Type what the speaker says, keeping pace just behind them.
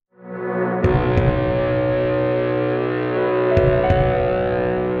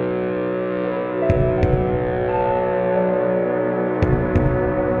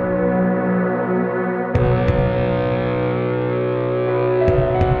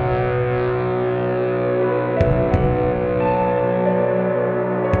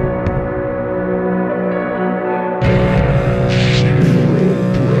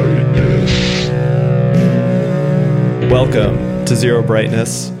Welcome to Zero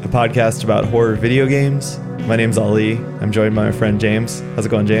Brightness, a podcast about horror video games. My name's Ali. I'm joined by my friend James. How's it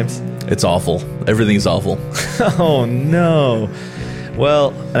going, James? It's awful. Everything's awful. Oh, no.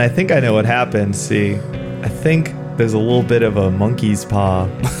 Well, and I think I know what happened. See, I think there's a little bit of a monkey's paw,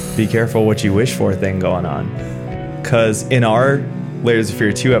 be careful what you wish for thing going on. Because in our Layers of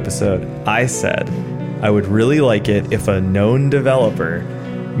Fear 2 episode, I said I would really like it if a known developer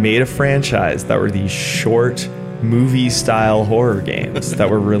made a franchise that were these short movie-style horror games that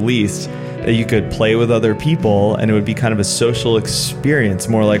were released that you could play with other people, and it would be kind of a social experience,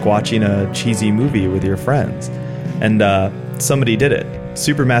 more like watching a cheesy movie with your friends. And somebody did it.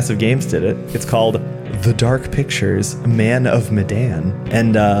 Supermassive Games did it. It's called The Dark Pictures, Man of Medan.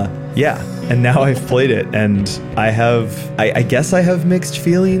 And and now I've played it, and I guess I have mixed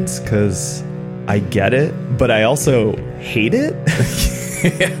feelings, because I get it, but I also hate it.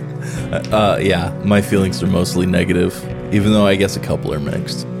 Yeah, my feelings are mostly negative, even though I guess a couple are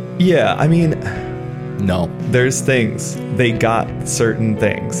mixed. Yeah, I mean, no. There's things. They got certain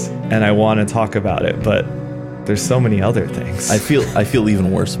things, and I want to talk about it, but there's so many other things. I feel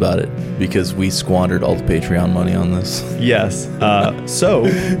even worse about it, because we squandered all the Patreon money on this. Yes. So,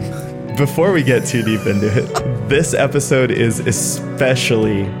 before we get too deep into it, this episode is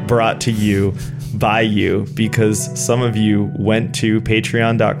especially brought to you by you, because some of you went to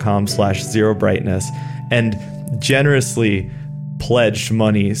patreon.com/zerobrightness and generously pledged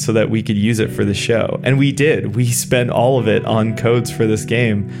money so that we could use it for the show. And we did. We spent all of it on codes for this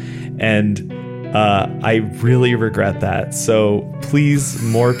game. And I really regret that. So please,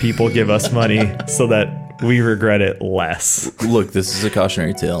 more people give us money so that we regret it less. Look, this is a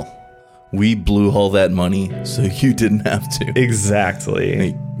cautionary tale. We blew all that money so you didn't have to. Exactly.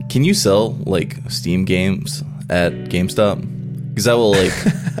 Hey, can you sell, like, Steam games at GameStop? Because I will, like,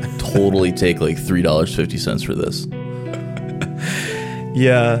 totally take, like, $3.50 for this.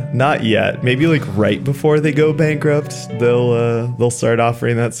 Yeah, not yet. Maybe, like, right before they go bankrupt, they'll start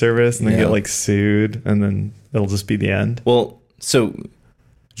offering that service and then get, like, sued, and then it'll just be the end. Well, so,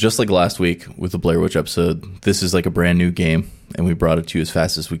 just like last week with the Blair Witch episode, this is, like, a brand new game, and we brought it to you as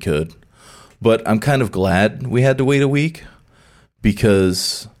fast as we could. But I'm kind of glad we had to wait a week,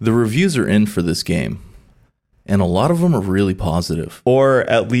 because the reviews are in for this game, and a lot of them are really positive. Or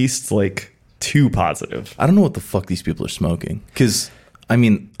at least, like, too positive. I don't know what the fuck these people are smoking. Because, I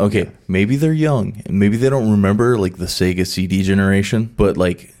mean, okay, maybe they're young, and maybe they don't remember, like, the Sega CD generation, but,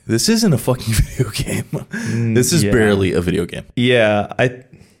 like, this isn't a fucking video game. This is barely a video game. Yeah.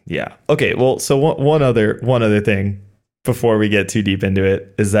 Okay, well, so one other thing before we get too deep into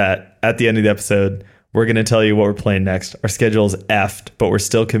it is that at the end of the episode, we're going to tell you what we're playing next. Our schedule is effed, but we're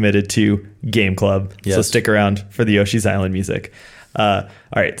still committed to Game Club. Yes. So stick around for the Yoshi's Island music. All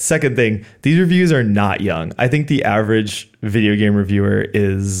right, second thing. These reviews are not young. I think the average video game reviewer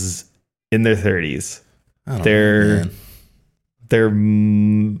is in their 30s. They're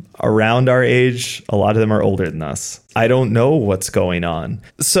around our age. A lot of them are older than us. I don't know what's going on.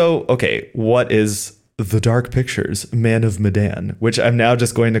 So, okay, what is The Dark Pictures, Man of Medan, which I'm now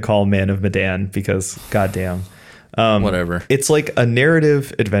just going to call Man of Medan because goddamn. Whatever. It's like a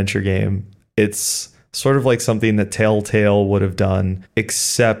narrative adventure game. It's sort of like something that Telltale would have done,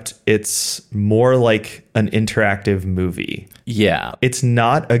 except it's more like an interactive movie. Yeah. It's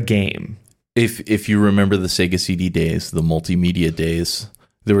not a game. If you remember the Sega CD days, the multimedia days,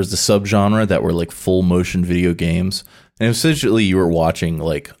 there was the subgenre that were like full motion video games. And essentially you were watching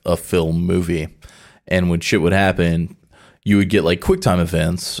like a film movie. And when shit would happen, you would get like QuickTime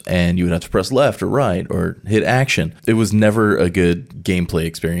events, and you would have to press left or right or hit action. It was never a good gameplay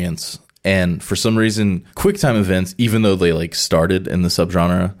experience. And for some reason, QuickTime events, even though they like started in the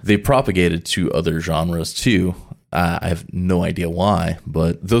subgenre, they propagated to other genres too. I have no idea why,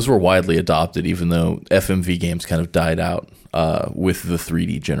 but those were widely adopted, even though FMV games kind of died out with the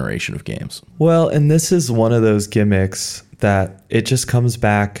 3D generation of games. Well, and this is one of those gimmicks that it just comes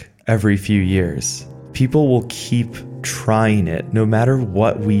back every few years. People will keep trying it no matter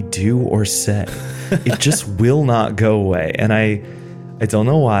what we do or say. It just will not go away. And I don't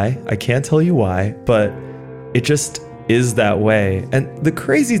know why. I can't tell you why, but it just is that way. And the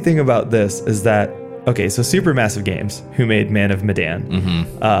crazy thing about this is that, okay, so Supermassive Games, who made Man of Medan,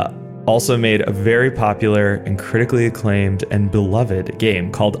 also made a very popular and critically acclaimed and beloved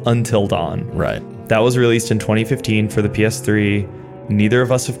game called Until Dawn. Right. That was released in 2015 for the PS3. Neither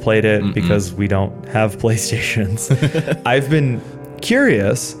of us have played it because we don't have PlayStations. I've been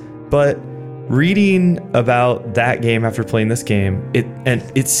curious, but reading about that game after playing this game,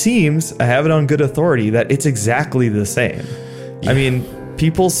 it seems, I have it on good authority, that it's exactly the same. Yeah. I mean,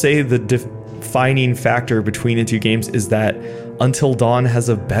 people say the defining factor between the two games is that Until Dawn has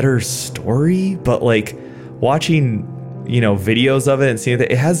a better story, but like watching, videos of it and seeing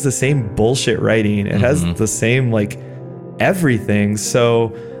that it has the same bullshit writing. It has the same like everything.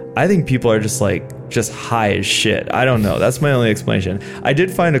 So I think people are just high as shit. I don't know. That's my only explanation. I did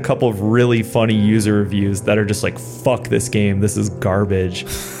find a couple of really funny user reviews that are just like, fuck this game. This is garbage.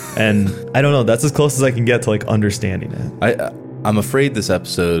 And I don't know. That's as close as I can get to like understanding it. I'm afraid this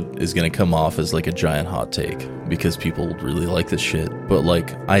episode is going to come off as like a giant hot take because people really like this shit. But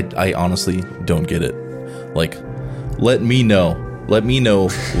like, I honestly don't get it. Like, let me know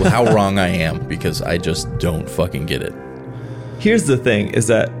how wrong I am because I just don't fucking get it. Here's the thing is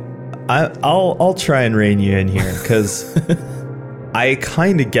that I'll try and rein you in here because I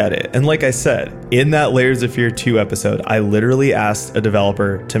kind of get it. And like I said, in that Layers of Fear 2 episode, I literally asked a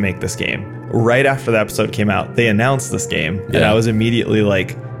developer to make this game. Right after the episode came out, they announced this game. Yeah. And I was immediately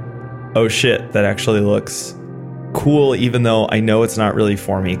like, oh shit, that actually looks cool, even though I know it's not really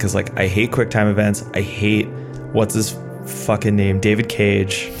for me. Because like I hate QuickTime events. I hate, what's his fucking name? David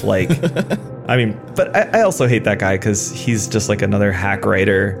Cage. Like, I mean, but I also hate that guy because he's just like another hack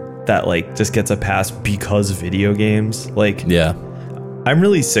writer that like just gets a pass because video games. Like, yeah. I'm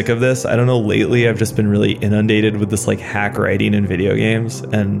really sick of this. I don't know, lately I've just been really inundated with this like hack writing in video games,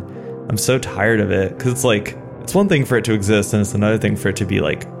 and I'm so tired of it because it's like, it's one thing for it to exist and it's another thing for it to be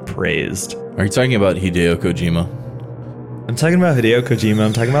like praised. Are you talking about Hideo Kojima? I'm talking about Hideo Kojima.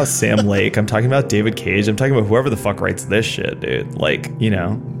 I'm talking about Sam Lake. I'm talking about David Cage. I'm talking about whoever the fuck writes this shit, dude. Like,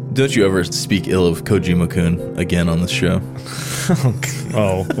 Don't you ever speak ill of Kojima-kun again on this show?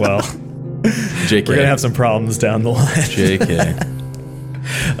 Oh, well. JK. We're going to have some problems down the line. JK.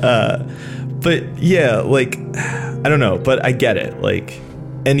 But yeah, like, I don't know, but I get it. Like,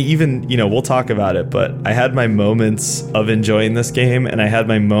 and even, we'll talk about it, but I had my moments of enjoying this game, and I had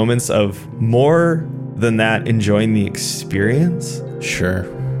my moments of more than that enjoying the experience. Sure.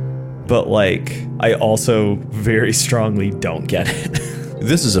 But like, I also very strongly don't get it.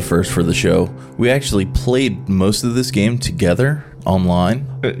 This is a first for the show. We actually played most of this game together online.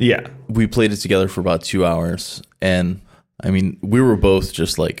 Yeah. We played it together for about 2 hours, and I mean, we were both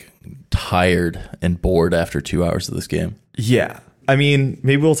just like tired and bored after 2 hours of this game. Yeah. I mean,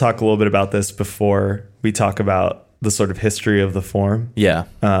 maybe we'll talk a little bit about this before we talk about the sort of history of the form. Yeah.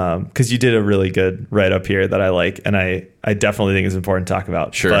 Because you did a really good write-up here that I like, and I definitely think is important to talk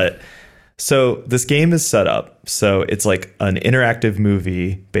about. Sure. But so this game is set up. So it's like an interactive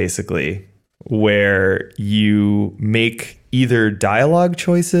movie, basically, where you make either dialogue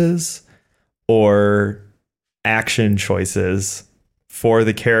choices or action choices for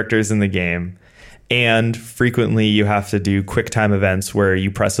the characters in the game. And frequently you have to do QuickTime events where you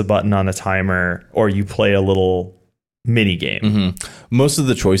press a button on a timer or you play a little mini game. Mm-hmm. Most of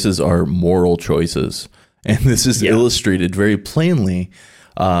the choices are moral choices. And this is illustrated very plainly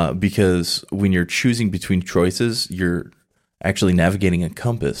because when you're choosing between choices, you're actually navigating a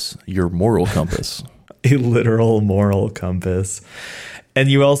compass, your moral compass. A literal moral compass. And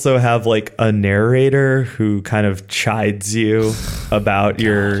you also have like a narrator who kind of chides you about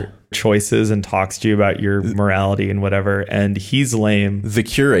your choices and talks to you about your morality and whatever. And he's lame. The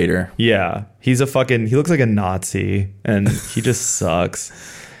curator. Yeah. He looks like a Nazi and he just sucks.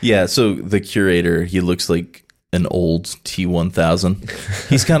 Yeah. So the curator, he looks like an old T-1000.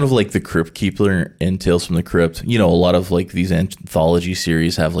 He's kind of like the Crypt Keeper in Tales from the Crypt. A lot of like these anthology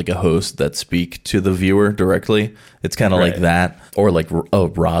series have like a host that speak to the viewer directly. It's kind of like that, or like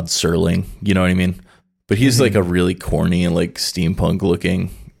Rod Serling. You know what I mean? But he's like a really corny and like steampunk looking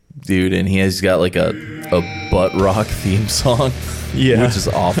dude, and he's got like a butt rock theme song, which is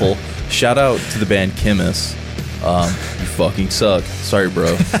awful. Shout out to the band Chemist. You fucking suck. Sorry,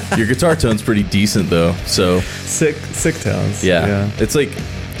 bro. Your guitar tone's pretty decent though. So sick tones. Yeah. It's like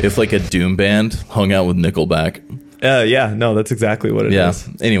if like a doom band hung out with Nickelback. Yeah. No, that's exactly what it is.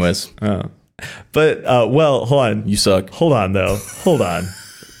 Anyways. But well, hold on. You suck. Hold on though. Hold on.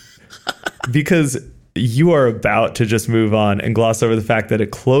 Because you are about to just move on and gloss over the fact that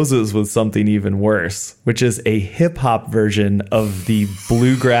it closes with something even worse, which is a hip-hop version of the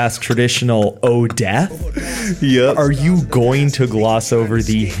bluegrass traditional Oh Death. Yep. Are you going to gloss over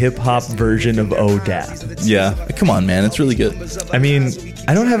the hip-hop version of Oh Death? Yeah. Come on, man. It's really good. I mean,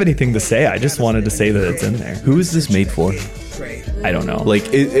 I don't have anything to say. I just wanted to say that it's in there. Who is this made for? I don't know. Like,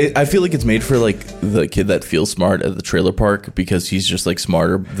 I feel like it's made for like the kid that feels smart at the trailer park because he's just like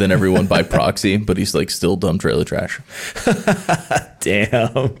smarter than everyone by proxy, but he's like still dumb trailer trash.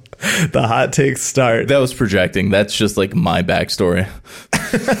 Damn. The hot takes start. That was projecting. That's just like my backstory.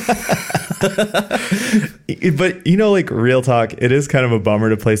 But like real talk, it is kind of a bummer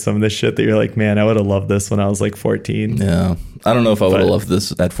to play some of this shit that you're like, man, I would have loved this when I was like 14. Yeah. I don't know if I would have loved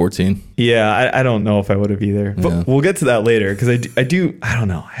this at 14. Yeah, I don't know if I would have either. But we'll get to that later because I don't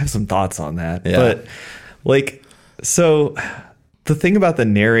know. I have some thoughts on that. Yeah. But like, so the thing about the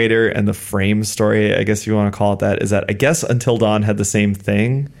narrator and the frame story, I guess if you want to call it that, is that I guess Until Dawn had the same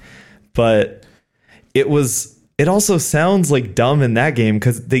thing, but it also sounds like dumb in that game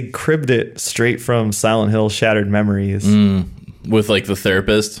because they cribbed it straight from Silent Hill Shattered Memories. With like the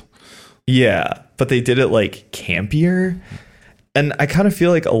therapist. Yeah, but they did it like campier. And I kind of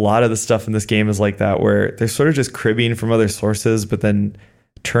feel like a lot of the stuff in this game is like that, where they're sort of just cribbing from other sources, but then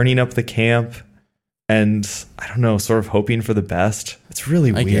turning up the camp and, I don't know, sort of hoping for the best. It's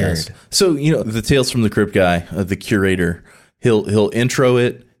really weird. Guess. So, the Tales from the Crypt guy, the curator, he'll intro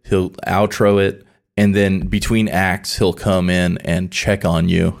it, he'll outro it, and then between acts, he'll come in and check on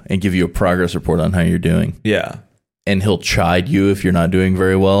you and give you a progress report on how you're doing. Yeah. And he'll chide you if you're not doing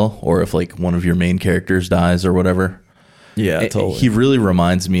very well, or if like one of your main characters dies or whatever. Yeah, totally. He really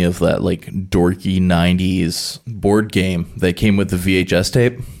reminds me of that like dorky 90s board game that came with the VHS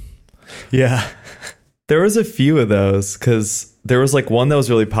tape. Yeah. There was a few of those because there was like one that was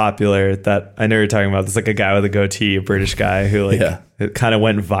really popular that I know you're talking about. There's like a guy with a goatee, a British guy who like it kind of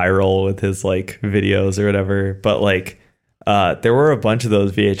went viral with his like videos or whatever. But like there were a bunch of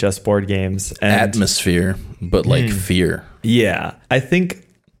those VHS board games. And Atmosphere, but like fear. Yeah. I think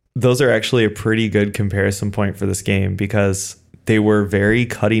those are actually a pretty good comparison point for this game because they were very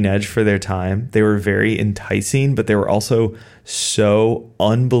cutting edge for their time. They were very enticing, but they were also so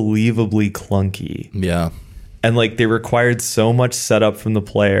unbelievably clunky. Yeah. And like they required so much setup from the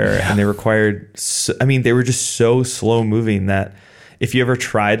player and they required, they were just so slow moving that if you ever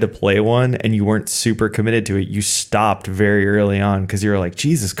tried to play one and you weren't super committed to it, you stopped very early on because you were like,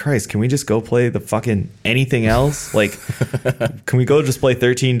 Jesus Christ, can we just go play the fucking anything else? Like, can we go just play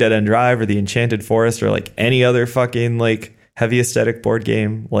 13 Dead End Drive or the Enchanted Forest or like any other fucking like heavy aesthetic board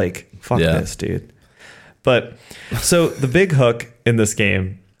game? Like, fuck this, dude. But so the big hook in this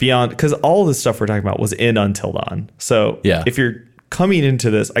game, beyond, because all this stuff we're talking about was in Until Dawn. So if you're coming into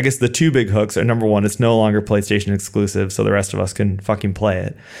this, I guess the two big hooks are, number one, it's no longer PlayStation exclusive, so the rest of us can fucking play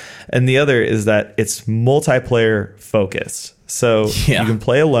it. And the other is that it's multiplayer focused. So you can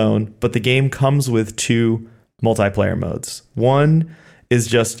play alone, but the game comes with two multiplayer modes. One is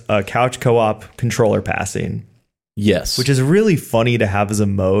just a couch co-op controller passing. Yes. Which is really funny to have as a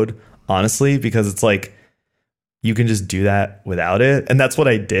mode, honestly, because it's like, you can just do that without it. And that's what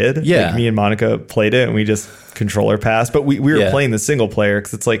I did. Yeah. Like me and Monica played it and we just controller passed. But we were playing the single player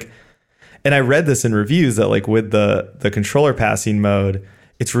because it's like, and I read this in reviews that like with the controller passing mode,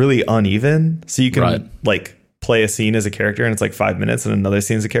 it's really uneven. So you can like play a scene as a character and it's like 5 minutes and another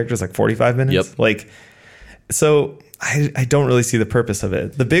scene as a character is like 45 minutes. Yep. Like, so I don't really see the purpose of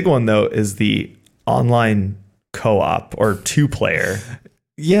it. The big one though is the online co-op or two player.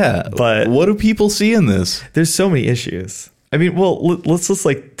 Yeah, but what do people see in this? There's so many issues. I mean, well, let's just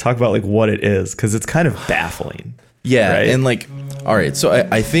like talk about like what it is because it's kind of baffling. Yeah, right? And like, all right, so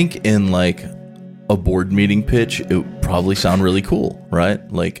I think in like a board meeting pitch, it would probably sound really cool, right?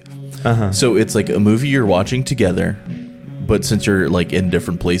 Like, so it's like a movie you're watching together, but since you're like in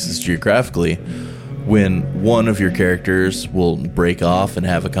different places geographically, when one of your characters will break off and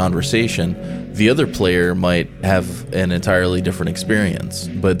have a conversation, the other player might have an entirely different experience,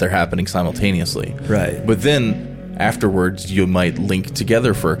 but they're happening simultaneously. Right. But then afterwards, you might link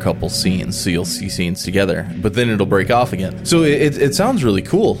together for a couple scenes, so you'll see scenes together, but then it'll break off again. So it sounds really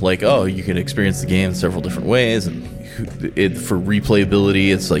cool. Like, oh, you can experience the game in several different ways, and for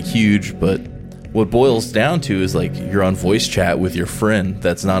replayability, it's like huge, but what boils down to is like you're on voice chat with your friend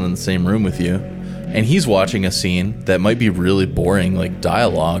that's not in the same room with you, and he's watching a scene that might be really boring, like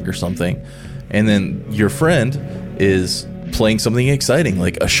dialogue or something. And then your friend is playing something exciting,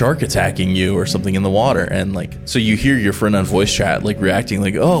 like a shark attacking you or something in the water. And like, so you hear your friend on voice chat, like reacting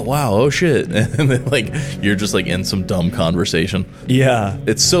like, oh, wow, oh shit. And then like, you're just like in some dumb conversation. Yeah.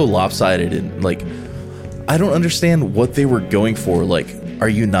 It's so lopsided. And like, I don't understand what they were going for. Like, are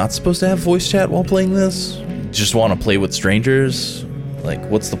you not supposed to have voice chat while playing this? Just want to play with strangers? Like,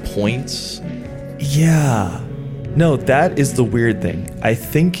 what's the point? Yeah. No, that is the weird thing. I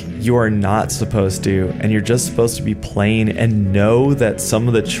think you are not supposed to, and you're just supposed to be playing and know that some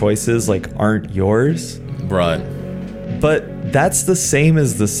of the choices like aren't yours. Right. But that's the same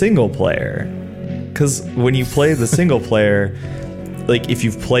as the single player. Because when you play the single player, like if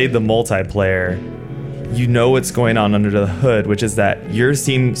you've played the multiplayer, you know what's going on under the hood, which is that you're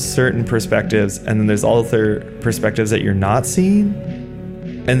seeing certain perspectives, and then there's other perspectives that you're not seeing.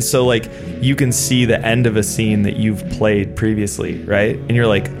 And so, like, you can see the end of a scene that you've played previously, right? And you're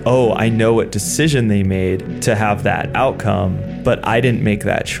like, oh, I know what decision they made to have that outcome, but I didn't make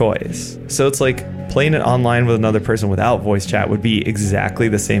that choice. So it's like playing it online with another person without voice chat would be exactly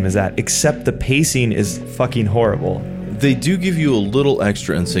the same as that, except the pacing is fucking horrible. They do give you a little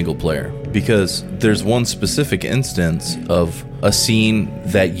extra in single player, because there's one specific instance of a scene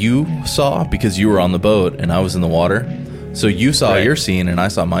that you saw because you were on the boat and I was in the water. So you saw your scene and I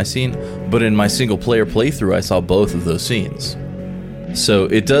saw my scene, but in my single player playthrough, I saw both of those scenes. So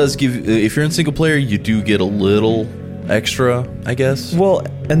it does give, if you're in single player, you do get a little extra, I guess. Well,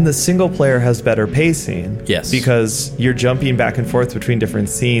 and the single player has better pacing. Yes. Because you're jumping back and forth between different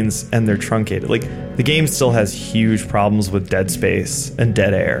scenes and they're truncated. Like, the game still has huge problems with dead space and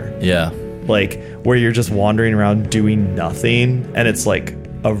dead air. Yeah. Like, where you're just wandering around doing nothing, and it's like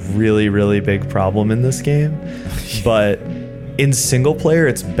a really, really big problem in this game. But in single player,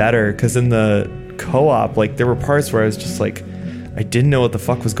 it's better, because in the co-op, like, there were parts where I was just like, I didn't know what the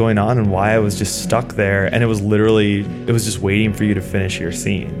fuck was going on and why I was just stuck there, and it was just waiting for you to finish your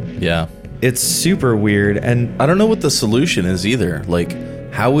scene. Yeah. It's super weird, and I don't know what the solution is either. Like,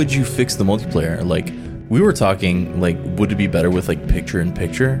 how would you fix the multiplayer? Like, we were talking, like, would it be better with, like,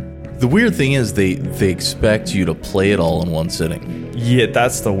 picture-in-picture? The weird thing is they expect you to play it all in one sitting. Yeah,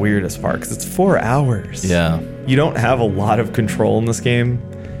 that's the weirdest part, because it's 4 hours. Yeah. You don't have a lot of control in this game,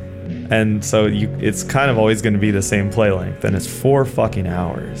 and so it's kind of always going to be the same play length, and it's 4 fucking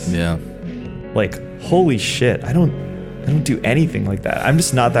hours. Yeah. Like, holy shit, I don't do anything like that. I'm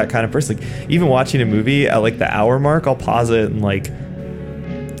just not that kind of person. Like, even watching a movie at like the hour mark, I'll pause it and like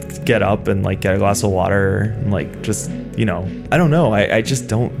get up and like get a glass of water and like just, you know, I don't know. I just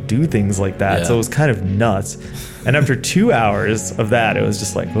don't do things like that. Yeah. So it was kind of nuts. And after 2 hours of that, it was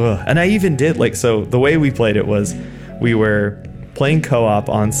just like, ugh. And I even did like, so the way we played it was we were playing co-op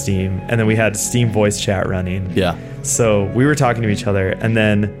on Steam, and then we had Steam voice chat running. Yeah. So we were talking to each other, and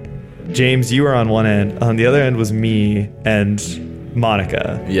then James, you were on one end. On the other end was me and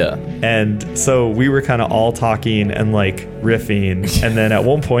Monica. Yeah. And so we were kind of all talking and like riffing. And then at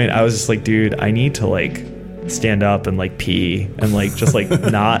one point I was just like, dude, I need to like stand up and like pee and like just like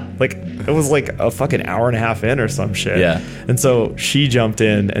not like, it was like a fucking hour and a half in or some shit. Yeah. And so she jumped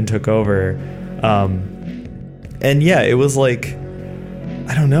in and took over. And yeah, it was like,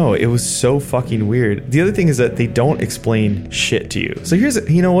 I don't know. It was so fucking weird. The other thing is that they don't explain shit to you. So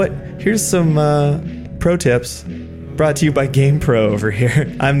you know what? Here's some pro tips brought to you by GamePro over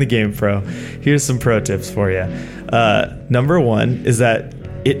here. I'm the GamePro. Here's some pro tips for you. Number one is that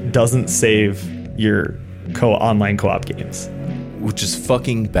it doesn't save your online co-op games. Which is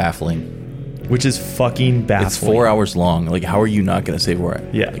fucking baffling. It's 4 hours long. Like, how are you not going to save for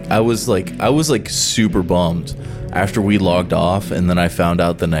it? Yeah. Like, I was like super bummed after we logged off, and then I found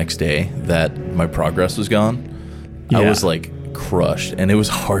out the next day that my progress was gone. Yeah. I was like crushed, and it was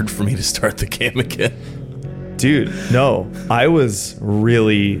hard for me to start the game again. Dude, no. I was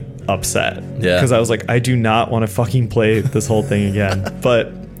really upset. Yeah. Because I was like, I do not want to fucking play this whole thing again.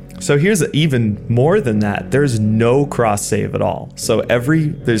 But so here's even more than that. There's no cross save at all. So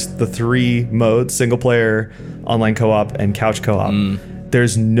there's the 3 modes: single player, online co-op, and couch co-op.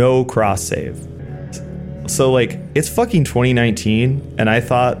 There's no cross save. So like, it's fucking 2019, and I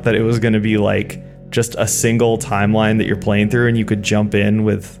thought that it was going to be like just a single timeline that you're playing through and you could jump in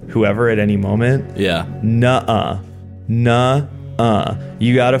with whoever at any moment. Yeah. Nuh-uh.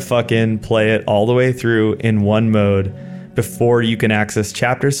 You gotta fucking play it all the way through in one mode before you can access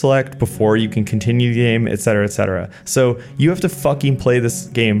chapter select, before you can continue the game, etc., etc. So you have to fucking play this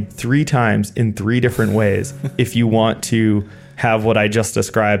game 3 times in 3 different ways if you want to have what I just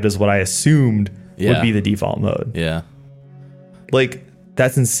described as what I assumed would be the default mode. Yeah. Like,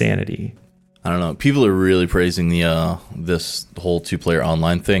 that's insanity. I don't know. People are really praising the this whole 2-player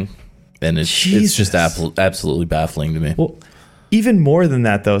online thing, and it's just absolutely baffling to me. Well, even more than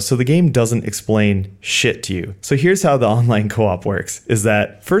that, though, so the game doesn't explain shit to you. So here's how the online co-op works, is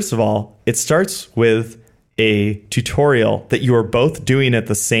that, first of all, it starts with a tutorial that you are both doing at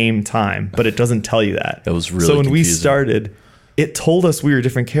the same time, but it doesn't tell you that. That was really So when we confusing. started, it told us we were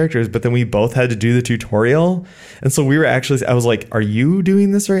different characters, but then we both had to do the tutorial. And so I was like, are you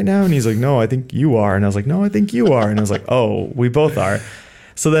doing this right now? And he's like, no, I think you are. And I was like, no, I think you are. And I was like, oh, we both are.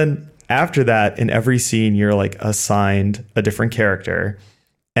 So then after that, in every scene, you're like assigned a different character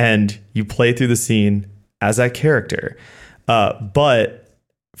and you play through the scene as that character. But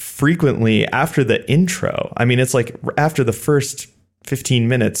frequently after the intro, I mean, it's like after the first 15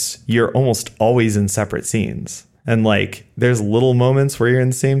 minutes, you're almost always in separate scenes. And like, there's little moments where you're in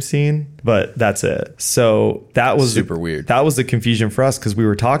the same scene, but that's it. So that was super weird. That was the confusion for us, because we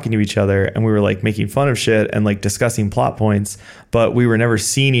were talking to each other and we were like making fun of shit and like discussing plot points, but we were never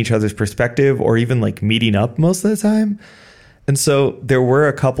seeing each other's perspective or even like meeting up most of the time. And so there were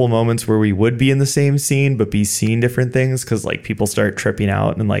a couple moments where we would be in the same scene, but be seeing different things, because like people start tripping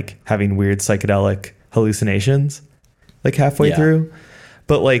out and like having weird psychedelic hallucinations like halfway through.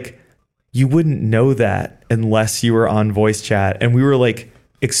 But like, you wouldn't know that unless you were on voice chat, and we were like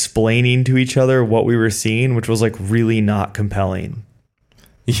explaining to each other what we were seeing, which was like really not compelling.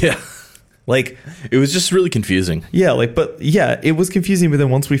 Yeah. Like, it was just really confusing. Yeah, like, but yeah, it was confusing, but then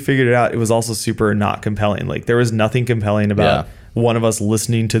once we figured it out, it was also super not compelling. Like, there was nothing compelling about one of us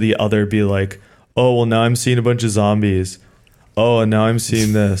listening to the other be like, oh, well, now I'm seeing a bunch of zombies. Oh, and now I'm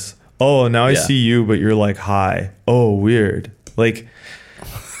seeing this. Oh, and now I see you, but you're like high. Oh, weird. Like,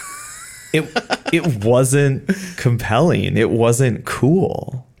 it wasn't compelling. It wasn't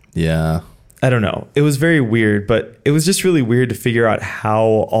cool. Yeah. I don't know. It was very weird, but it was just really weird to figure out how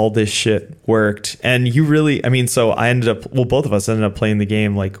all this shit worked. And you really, I mean, so I ended up, well, both of us ended up playing the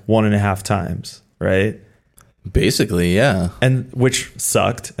game like 1.5 times, right? Basically, yeah. And which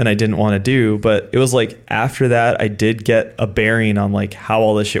sucked and I didn't want to do, but it was like after that, I did get a bearing on like how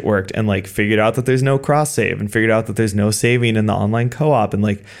all this shit worked, and like figured out that there's no cross save, and figured out that there's no saving in the online co-op, and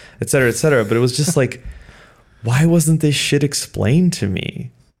like, et cetera, et cetera. But it was just like, why wasn't this shit explained to me?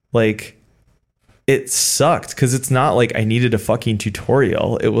 Like, it sucked, because it's not like I needed a fucking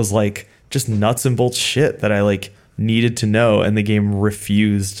tutorial. It was like just nuts and bolts shit that I like needed to know, and the game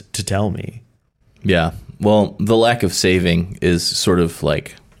refused to tell me. Yeah. Well, the lack of saving is sort of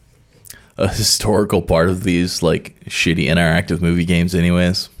like a historical part of these like shitty interactive movie games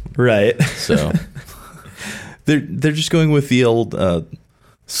anyways. Right. So they're just going with the old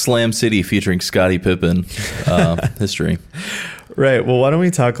Slam City featuring Scottie Pippen history. Right. Well, why don't we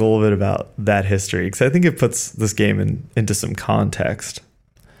talk a little bit about that history? Because I think it puts this game into some context.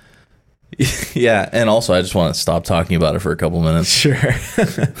 Yeah. And also, I just want to stop talking about it for a couple minutes. Sure.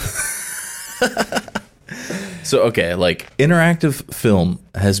 So, okay, like, interactive film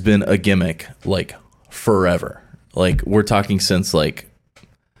has been a gimmick, like, forever. Like, we're talking since, like,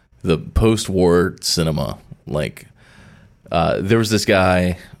 the post-war cinema. Like, there was this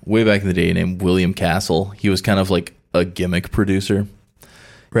guy way back in the day named William Castle. He was kind of like a gimmick producer.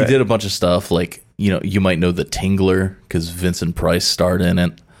 Right. He did a bunch of stuff, like, you know, you might know The Tingler, because Vincent Price starred in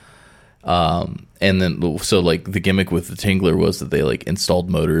it. And then, so like the gimmick with The Tingler was that they like installed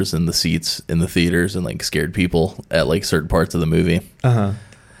motors in the seats in the theaters and like scared people at like certain parts of the movie. Uh-huh.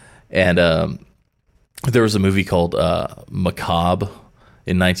 And there was a movie called Macabre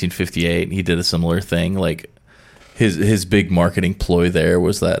in 1958. He did a similar thing. Like his big marketing ploy there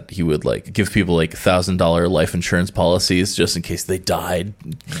was that he would like give people like $1,000 life insurance policies just in case they died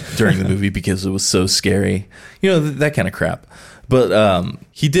during the movie because it was so scary. You know, that kind of crap. But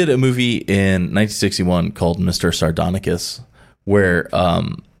he did a movie in 1961 called Mr. Sardonicus, where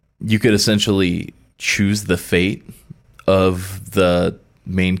you could essentially choose the fate of the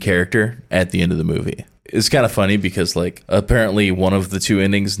main character at the end of the movie. It's kind of funny because, like, apparently one of the two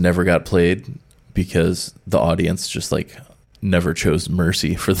endings never got played because the audience just, like, never chose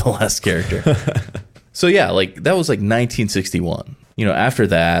mercy for the last character. So, yeah, like, that was, like, 1961. You know, after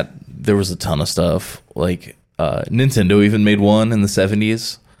that, there was a ton of stuff, like... Nintendo even made one in the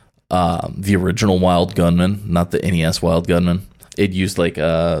 70s. The original Wild Gunman, not the NES Wild Gunman. It used like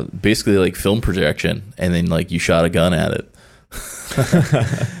basically like film projection, and then like you shot a gun at it.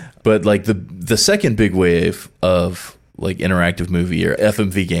 But like the second big wave of like interactive movie or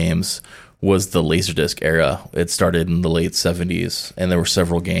FMV games was the Laserdisc era. It started in the late 70s, and there were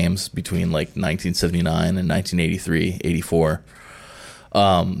several games between like 1979 and 1983, 84.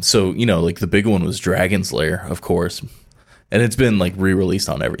 So, you know, like the big one was Dragon's Lair, of course. And it's been like re-released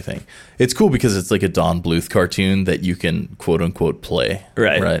on everything. It's cool because it's like a Don Bluth cartoon that you can quote unquote play.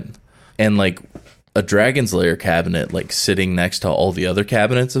 Right. And like a Dragon's Lair cabinet, like sitting next to all the other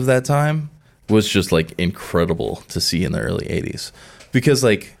cabinets of that time was just like incredible to see in the early 80s. Because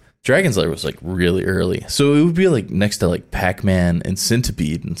like Dragon's Lair was like really early. So it would be like next to like Pac-Man and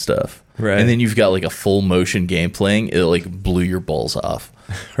Centipede and stuff. Right. And then you've got like a full motion game playing. It like blew your balls off.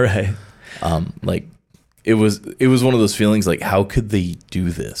 Right. Like it was one of those feelings like, how could they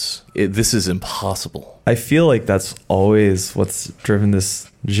do this? This is impossible. I feel like that's always what's driven this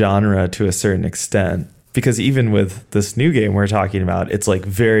genre to a certain extent. Because even with this new game we're talking about, it's like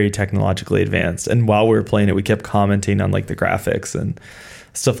very technologically advanced. And while we were playing it, we kept commenting on like the graphics and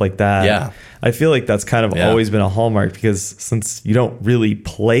stuff like that. Yeah. I feel like that's kind of Yeah. always been a hallmark, because since you don't really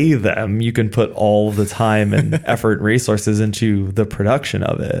play them, you can put all the time and effort and resources into the production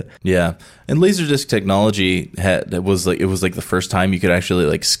of it. Yeah, and Laserdisc technology it was like the first time you could actually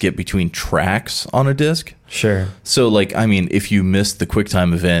like skip between tracks on a disc. Sure. So like, I mean, if you missed the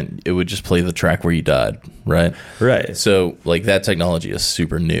QuickTime event, it would just play the track where you died, right? Right. So like that technology is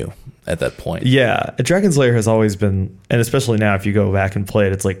super new at that point. Yeah. Dragon's Lair has always been, and especially now if you go back and play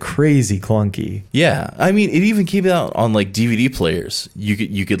it, it's like crazy clunky. Yeah, I mean, it even came out on like DVD players.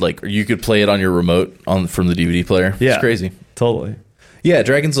 You could play it on your remote from the DVD player. Yeah. It's crazy. Totally. Yeah,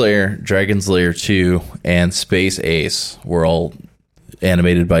 Dragon's Lair 2, and Space Ace were all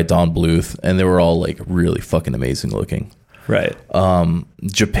animated by Don Bluth, and they were all like really fucking amazing looking. Right.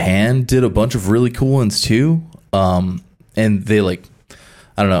 Japan did a bunch of really cool ones too. And they like,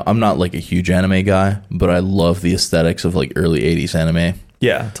 I don't know, I'm not like a huge anime guy, but I love the aesthetics of like early 80s anime.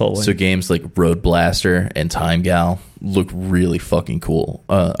 Yeah, totally. So games like Road Blaster and Time Gal look really fucking cool.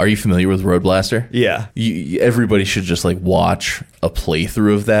 Are you familiar with Road Blaster? Yeah. Everybody should just like watch a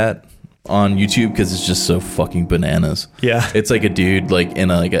playthrough of that on YouTube, because it's just so fucking bananas. Yeah. It's like a dude like in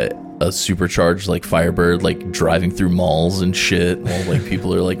a supercharged like Firebird, like driving through malls and shit while like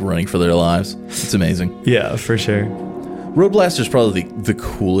people are like running for their lives. It's amazing. Yeah, for sure. Road Blaster is probably the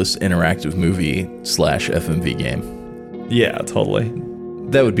coolest interactive movie / FMV game. Yeah, totally.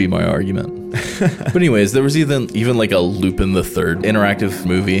 That would be my argument. But anyways, there was even like a Lupin the Third interactive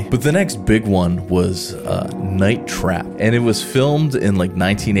movie. But the next big one was Night Trap. And it was filmed in like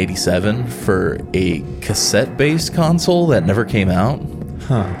 1987 for a cassette-based console that never came out.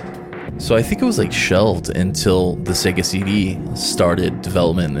 Huh. So I think it was like shelved until the Sega CD started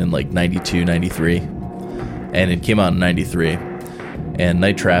development in like 92, 93. And it came out in 93. And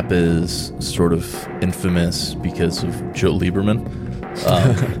Night Trap is sort of infamous because of Joe Lieberman.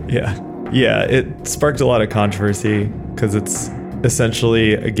 Yeah, it sparked a lot of controversy because it's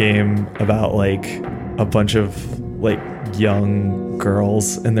essentially a game about like a bunch of like young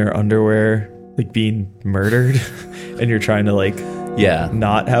girls in their underwear like being murdered, and you're trying to like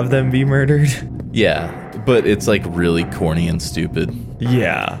not have them be murdered. Yeah, but it's like really corny and stupid.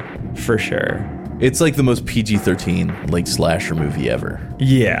 Yeah, for sure. It's like the most PG-13 like slasher movie ever.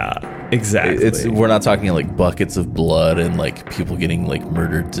 Yeah, exactly. We're not talking like buckets of blood and like people getting like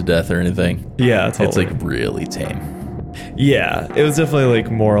murdered to death or anything. Yeah, totally. It's like really tame. Yeah, it was definitely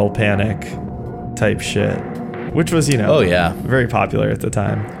like moral panic type shit, which was, very popular at the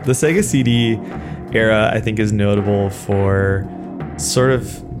time. The Sega CD era, I think, is notable for sort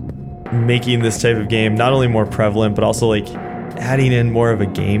of making this type of game not only more prevalent, but also like adding in more of a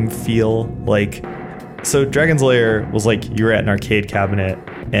game feel. Like, so Dragon's Lair was like you were at an arcade cabinet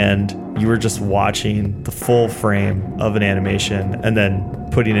and you were just watching the full frame of an animation and then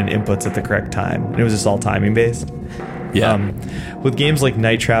putting in inputs at the correct time. And it was just all timing based. Yeah. With games like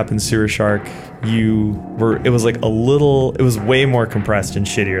Night Trap and Sewer Shark, it was way more compressed and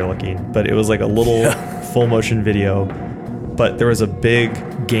shittier looking, but it was like a little full motion video, but there was a big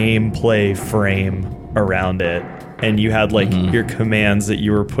gameplay frame around it, and you had like your commands that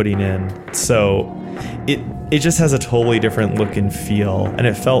you were putting in. So it just has a totally different look and feel, and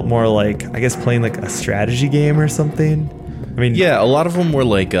it felt more like, I guess, playing like a strategy game or something. I mean, yeah, a lot of them were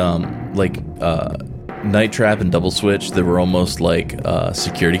like Night Trap and Double Switch. They were almost like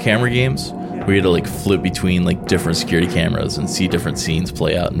security camera games where you had to like flip between like different security cameras and see different scenes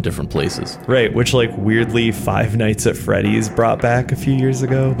play out in different places. Right, which like weirdly Five Nights at Freddy's brought back a few years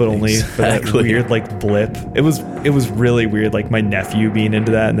ago, but only for that weird like blip. It was really weird, like my nephew being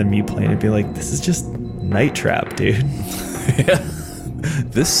into that and then me playing it being like, this is just Night Trap, dude. Yeah.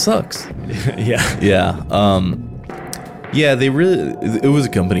 This sucks. Yeah. Yeah. Yeah, it was a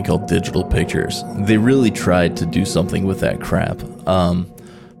company called Digital Pictures. They really tried to do something with that crap.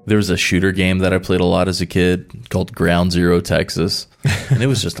 There was a shooter game that I played a lot as a kid called Ground Zero Texas, and it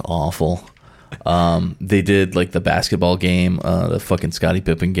was just awful. They did like the basketball game, the fucking Scottie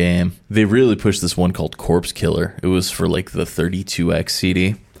Pippen game. They really pushed this one called Corpse Killer. It was for like the 32X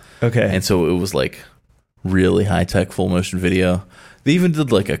CD. Okay. And so it was like really high-tech full motion video. They even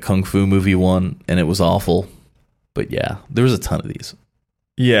did like a Kung Fu movie one, and it was awful. But yeah, there was a ton of these.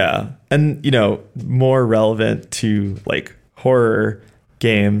 Yeah. And, more relevant to like horror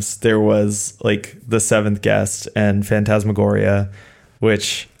games, there was like The Seventh Guest and Phantasmagoria,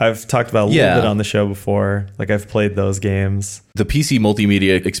 which I've talked about a little bit on the show before. Like, I've played those games. The PC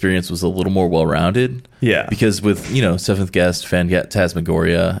multimedia experience was a little more well-rounded. Yeah. Because with, Seventh Guest,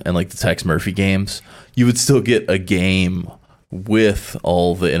 Phantasmagoria, and like the Tex Murphy games, you would still get a game with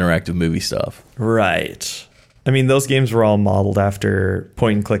all the interactive movie stuff. Right. I mean, those games were all modeled after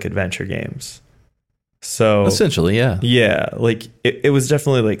point and click adventure games. So Essentially, yeah. yeah, like it was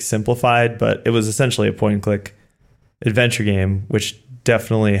definitely like simplified, but it was essentially a point and click adventure game, which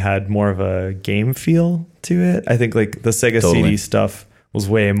definitely had more of a game feel to it. I think like the Sega CD stuff was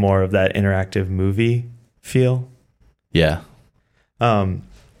way more of that interactive movie feel. Yeah. And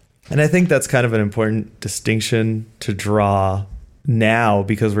I think that's kind of an important distinction to draw now,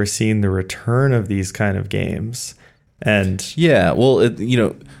 because we're seeing the return of these kind of games. And yeah, well,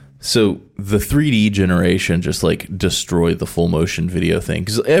 so the 3D generation just like destroyed the full motion video thing,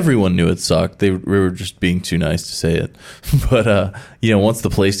 because everyone knew it sucked. They were just being too nice to say it. But once the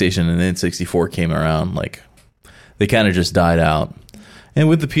PlayStation and N64 came around, like they kind of just died out. And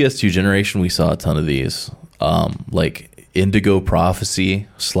with the PS2 generation, we saw a ton of these, like Indigo Prophecy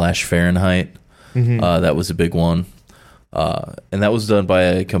 / Fahrenheit. That was a big one. And that was done by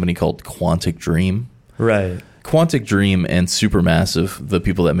a company called Quantic Dream. right. Quantic Dream and Supermassive, the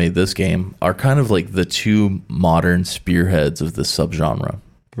people that made this game, are kind of like the two modern spearheads of this subgenre.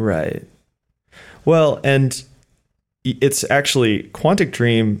 Right. Well, and it's actually, Quantic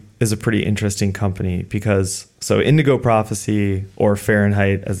Dream is a pretty interesting company, because so Indigo Prophecy, or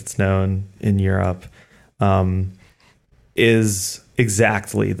Fahrenheit as it's known in Europe, is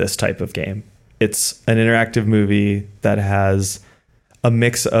exactly this type of game. It's an interactive movie that has a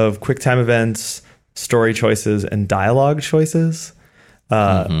mix of quick time events, story choices, and dialogue choices.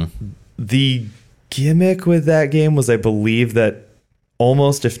 The gimmick with that game was, I believe, that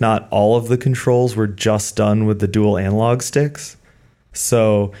almost, if not all of the controls were just done with the dual analog sticks.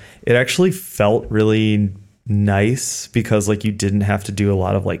 So it actually felt really nice, because like you didn't have to do a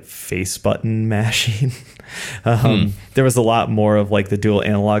lot of like face button mashing. There was a lot more of like the dual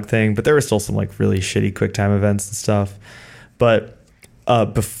analog thing, but there were still some like really shitty quick time events and stuff. But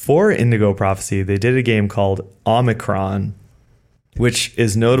before Indigo Prophecy, they did a game called Omicron, which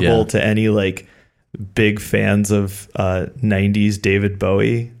is notable to any like big fans of 90s David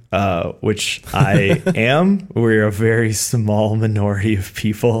Bowie, which I am. We're a very small minority of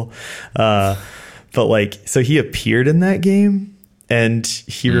people. But like, so he appeared in that game, and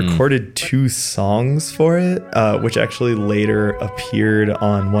he recorded 2 songs for it, which actually later appeared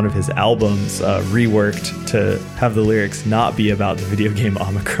on one of his albums, reworked to have the lyrics not be about the video game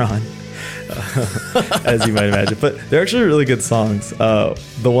Omicron, as you might imagine. But they're actually really good songs. The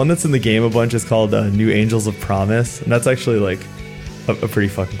one that's in the game a bunch is called New Angels of Promise, and that's actually like a pretty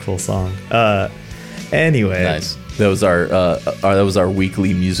fucking cool song. Anyway. Nice. That was our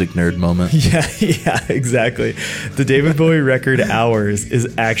weekly music nerd moment. Yeah, exactly. The David Bowie record Hours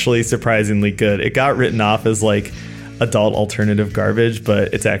is actually surprisingly good. It got written off as like adult alternative garbage,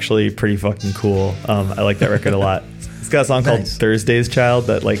 but it's actually pretty fucking cool. I like that record a lot. It's got a song called Thursday's Child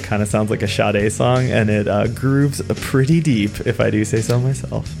that like kind of sounds like a Sade song, and it grooves pretty deep, if I do say so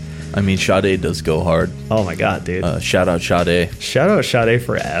myself. I mean, Sade does go hard. Oh my god, dude. Shout out Sade. Shout out Sade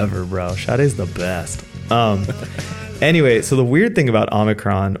forever, bro. Sade's the best. Anyway, so the weird thing about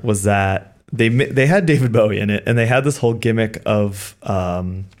Omicron was that they had David Bowie in it, and they had this whole gimmick of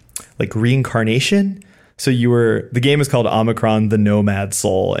like reincarnation. So the game is called Omicron: The Nomad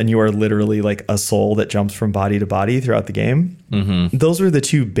Soul, and you are literally like a soul that jumps from body to body throughout the game. Those were the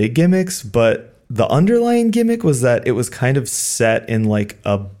 2 big gimmicks, but the underlying gimmick was that it was kind of set in like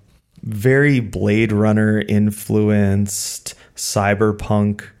a very Blade Runner influenced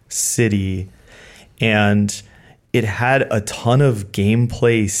cyberpunk city. And it had a ton of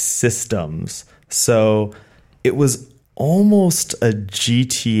gameplay systems. So it was almost a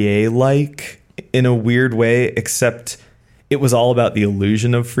GTA-like in a weird way, except it was all about the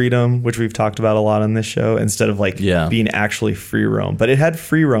illusion of freedom, which we've talked about a lot on this show, instead of like being actually free roam. But it had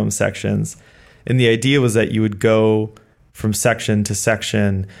free roam sections. And the idea was that you would go from section to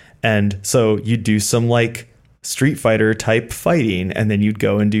section. And so you'd do some like Street Fighter type fighting, and then you'd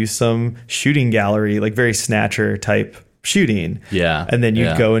go and do some shooting gallery, like very Snatcher type shooting. Yeah. And then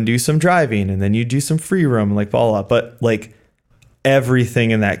you'd go and do some driving, and then you'd do some free roam, like blah, blah. But like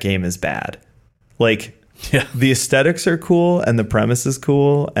everything in that game is bad. Like the aesthetics are cool, and the premise is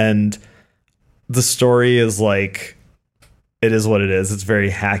cool, and the story is like, it is what it is. It's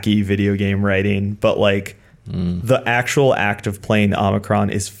very hacky video game writing, but like the actual act of playing Omicron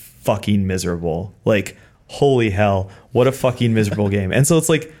is fucking miserable. Like, holy hell, what a fucking miserable game. And so it's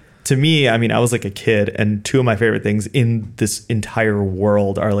like, to me, I mean, I was like a kid, and 2 of my favorite things in this entire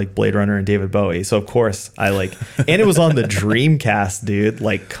world are like Blade Runner and David Bowie. So of course I like, and it was on the Dreamcast, dude.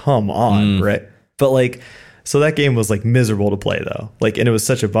 Like, come on, right? But like, so that game was like miserable to play though. Like, and it was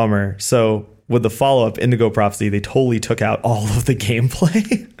such a bummer. So with the follow-up Indigo Prophecy, they totally took out all of the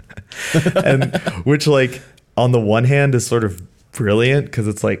gameplay. And which like, on the one hand is sort of brilliant because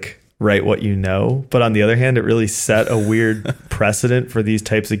it's like write what you know, but on the other hand, it really set a weird precedent for these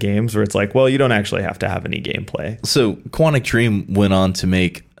types of games where it's like, well, you don't actually have to have any gameplay. So Quantic Dream went on to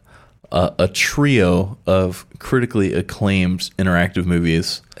make a trio of critically acclaimed interactive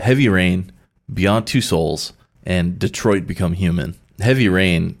movies: Heavy Rain, Beyond Two Souls, and Detroit Become Human. Heavy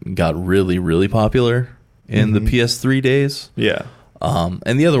Rain got really, really popular in the PS3 days. Yeah.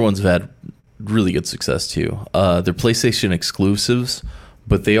 And the other ones have had really good success too. They're PlayStation exclusives,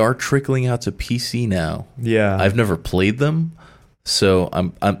 but they are trickling out to PC now. Yeah. I've never played them, so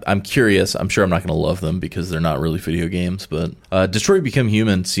I'm curious. I'm sure I'm not going to love them because they're not really video games, but Detroit Become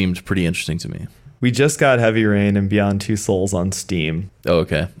Human seemed pretty interesting to me. We just got Heavy Rain and Beyond Two Souls on Steam. Oh,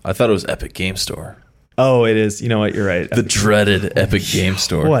 okay. I thought it was Epic Game Store. Oh, it is. You know what? You're right. The dreaded Epic Game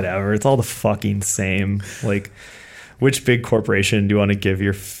Store. Whatever. It's all the fucking same. Like, which big corporation do you want to give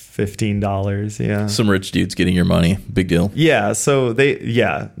your $15? Yeah. Some rich dudes getting your money. Big deal. Yeah. So they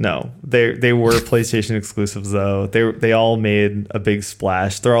were PlayStation exclusives though. They all made a big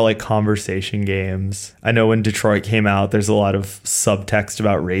splash. They're all like conversation games. I know when Detroit came out, there's a lot of subtext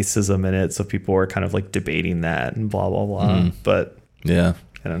about racism in it, so people were kind of like debating that and blah blah blah. But yeah,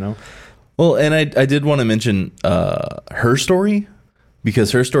 I don't know. Well, and I did want to mention Her Story,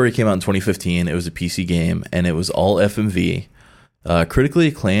 because Her Story came out in 2015. It was a PC game, and it was all FMV, critically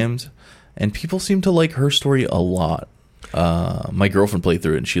acclaimed, and people seem to like Her Story a lot. My girlfriend played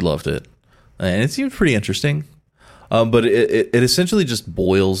through it, and she loved it, and it seemed pretty interesting. But it essentially just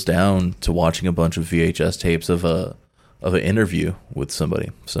boils down to watching a bunch of VHS tapes of an interview with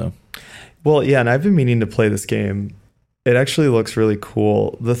somebody. So, well, yeah, and I've been meaning to play this game. It actually looks really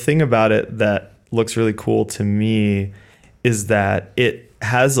cool. The thing about it that looks really cool to me is that it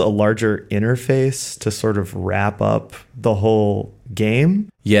has a larger interface to sort of wrap up the whole game.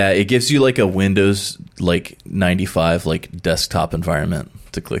 Yeah, it gives you like a Windows like 95 like desktop environment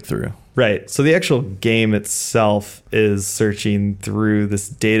to click through. Right. So the actual game itself is searching through this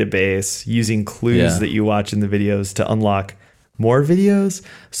database using clues that you watch in the videos to unlock more videos.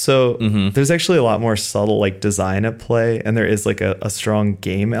 So there's actually a lot more subtle like design at play, and there is like a strong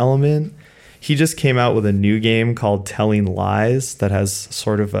game element. He just came out with a new game called Telling Lies that has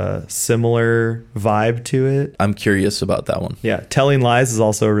sort of a similar vibe to it. I'm curious about that one. Yeah, Telling Lies is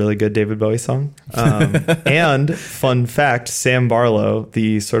also a really good David Bowie song. And fun fact, Sam Barlow,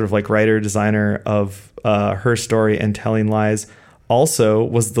 the sort of like writer designer of Her Story and Telling Lies, also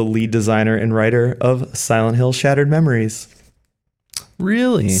was the lead designer and writer of Silent Hill: Shattered Memories.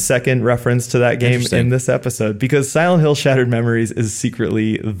 Really? Second reference to that game in this episode, because Silent Hill: Shattered Memories is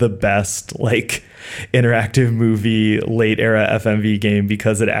secretly the best like interactive movie late era FMV game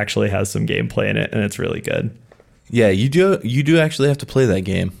because it actually has some gameplay in it and it's really good. Yeah, you do actually have to play that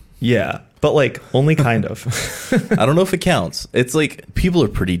game. Yeah, but like only kind of. I don't know if it counts. It's like people are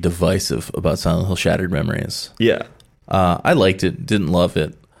pretty divisive about Silent Hill: Shattered Memories. Yeah. I liked it, didn't love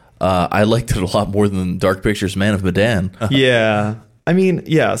it. I liked it a lot more than Dark Pictures' Man of Medan. Yeah. I mean,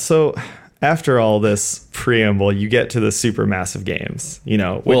 yeah, so after all this preamble, you get to the supermassive games, you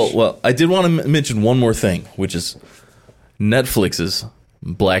know. Which, well, I did want to mention one more thing, which is Netflix's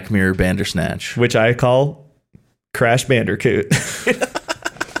Black Mirror Bandersnatch. Which I call Crash Bandicoot.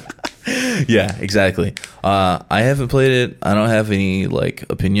 Yeah, exactly. I haven't played it. I don't have any like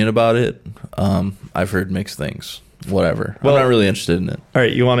opinion about it. I've heard mixed things. Whatever. Well, I'm not really interested in it. All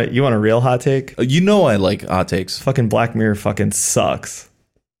right, you want a real hot take? You know I like hot takes. Fucking Black Mirror fucking sucks.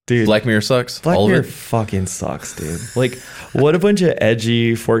 Dude. Black Mirror sucks? Black All Mirror of it? fucking sucks, dude. Like, what a bunch of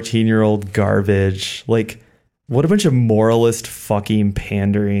edgy 14-year-old garbage. Like, what a bunch of moralist fucking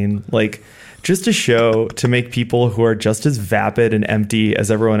pandering. Like, just a show to make people who are just as vapid and empty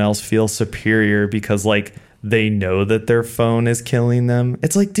as everyone else feel superior because, like, they know that their phone is killing them.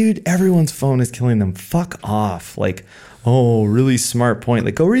 It's like, dude, everyone's phone is killing them. Fuck off. Like, oh, really smart point.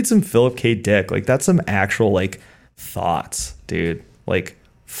 Like, go read some Philip K. Dick. Like, that's some actual, like, thoughts, dude. Like,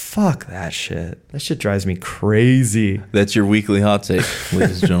 fuck that shit. That shit drives me crazy. That's your weekly hot take,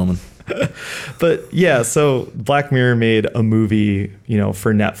 ladies and gentlemen. But yeah, so Black Mirror made a movie, you know,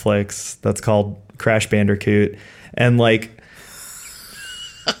 for Netflix that's called Crash Bandicoot. And like,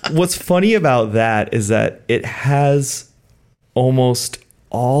 what's funny about that is that it has almost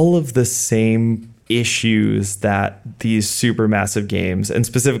all of the same issues that these supermassive games, and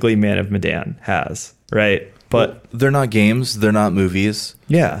specifically Man of Medan, has, right? But they're not games. They're not movies.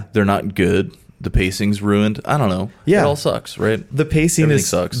 Yeah. They're not good. The pacing's ruined. I don't know. Yeah. It all sucks, right? The pacing Everything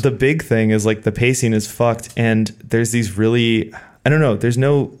sucks. The big thing is like the pacing is fucked, and there's these really, I don't know, there's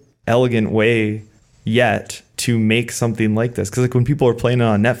no elegant way yet to make something like this. Because like when people were playing it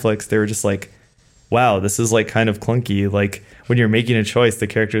on Netflix, they were just like, wow, this is like kind of clunky. Like when you're making a choice, the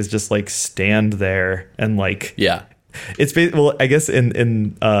characters just like stand there and like Yeah. it's well, I guess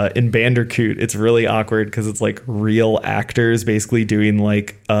in Bandicoot, it's really awkward because it's like real actors basically doing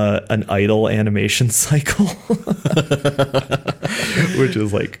like an idle animation cycle, which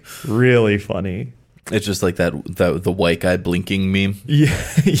is like really funny. It's just like that the white guy blinking meme. Yeah,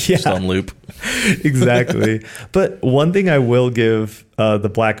 Just on loop. Exactly. But one thing I will give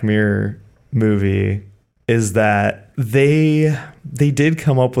the Black Mirror movie is that they did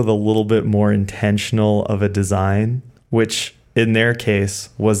come up with a little bit more intentional of a design, which in their case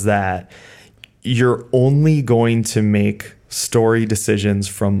was that you're only going to make story decisions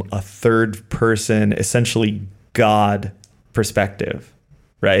from a third person, essentially God perspective,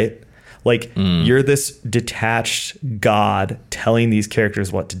 right? Like you're this detached God telling these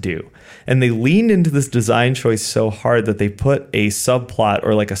characters what to do. And they leaned into this design choice so hard that they put a subplot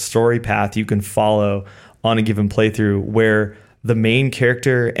or like a story path you can follow on a given playthrough where the main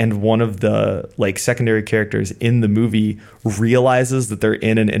character and one of the like secondary characters in the movie realizes that they're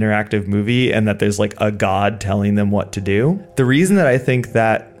in an interactive movie and that there's like a God telling them what to do. The reason that I think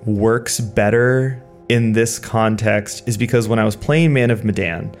that works better in this context is because when I was playing Man of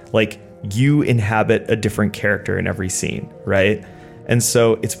Medan, like you inhabit a different character in every scene, right? And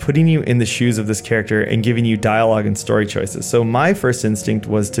so it's putting you in the shoes of this character and giving you dialogue and story choices. So my first instinct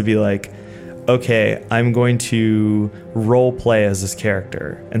was to be like, okay, I'm going to role play as this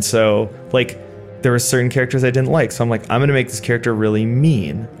character. And so like there were certain characters I didn't like. So I'm like, I'm going to make this character really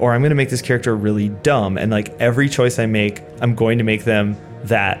mean, or I'm going to make this character really dumb. And like every choice I make, I'm going to make them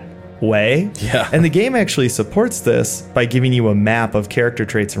that way. Yeah. And the game actually supports this by giving you a map of character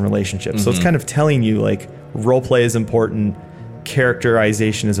traits and relationships. So it's kind of telling you like role play is important,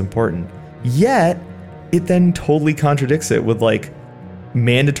 characterization is important. Yet it then totally contradicts it with like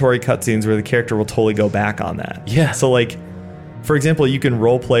mandatory cutscenes where the character will totally go back on that. Yeah. So like, for example, you can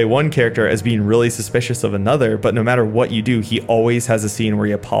role play one character as being really suspicious of another, but no matter what you do, he always has a scene where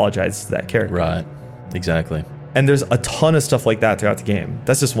he apologizes to that character. Right. Exactly. And there's a ton of stuff like that throughout the game.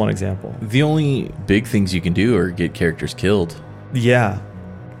 That's just one example. The only big things you can do are get characters killed. Yeah,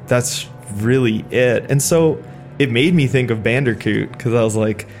 that's really it. And so it made me think of Bandicoot because I was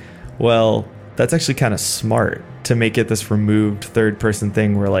like, well, that's actually kind of smart to make it this removed third person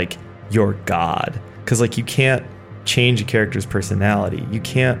thing where like you're God. Because like you can't change a character's personality. You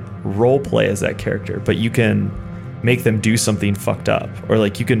can't role play as that character, but you can make them do something fucked up, or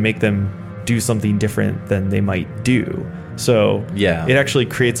like you can make them do something different than they might do. So yeah, it actually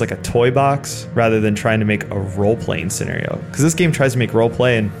creates like a toy box rather than trying to make a role-playing scenario. Because this game tries to make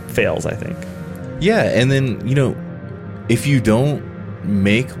role-play and fails, I think. Yeah, and then, you know, if you don't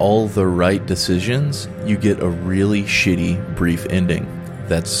make all the right decisions, you get a really shitty brief ending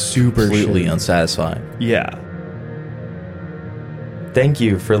that's Super completely shitty. unsatisfying. Yeah. Thank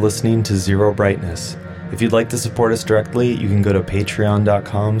you for listening to Zero Brightness. If you'd like to support us directly, you can go to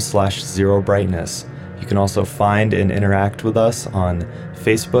patreon.com/zerobrightness. You can also find and interact with us on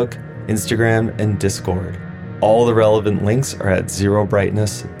Facebook, Instagram, and Discord. All the relevant links are at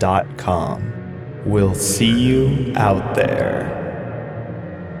zerobrightness.com. We'll see you out there.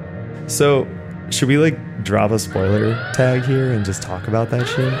 So, should we like drop a spoiler tag here and just talk about that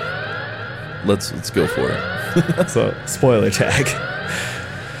shit? Let's go for it. So, spoiler tag.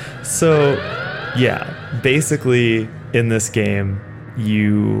 So, yeah, basically in this game,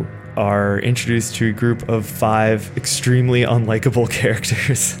 you are introduced to a group of 5 extremely unlikable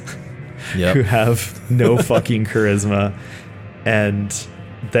characters Yep. who have no fucking charisma. And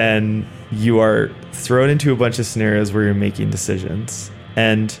then you are thrown into a bunch of scenarios where you're making decisions.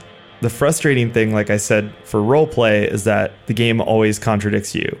 And the frustrating thing, like I said, for roleplay is that the game always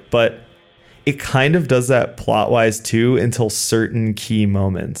contradicts you. But it kind of does that plot-wise too until certain key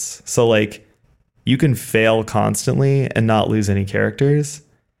moments. So like you can fail constantly and not lose any characters,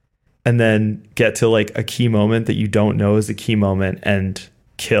 and then get to like a key moment that you don't know is a key moment and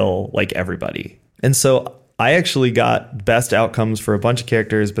kill like everybody. And so I actually got best outcomes for a bunch of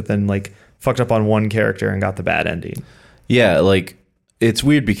characters, but then like fucked up on one character and got the bad ending. Yeah, like it's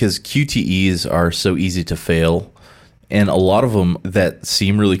weird because QTEs are so easy to fail, and a lot of them that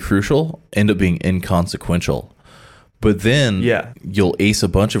seem really crucial end up being inconsequential. But then you'll ace a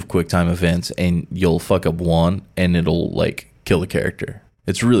bunch of QuickTime events and you'll fuck up one and it'll like kill the character.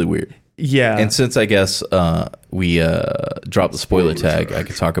 It's really weird. Yeah. And since I guess we dropped the spoiler tag, I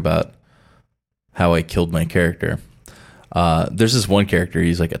could talk about how I killed my character. There's this one character,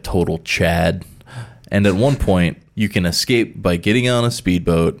 he's like a total Chad. And at one point, you can escape by getting on a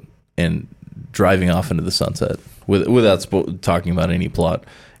speedboat and driving off into the sunset without talking about any plot.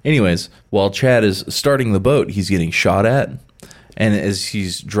 Anyways, while Chad is starting the boat, he's getting shot at. And as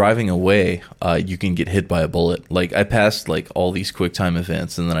he's driving away, you can get hit by a bullet. Like, I passed, like, all these QuickTime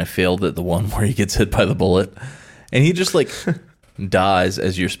events, and then I failed at the one where he gets hit by the bullet. And he just, like, dies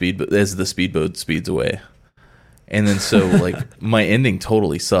as the speedboat speeds away. And then so, like, my ending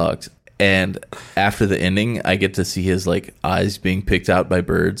totally sucked. And after the ending, I get to see his, like, eyes being picked out by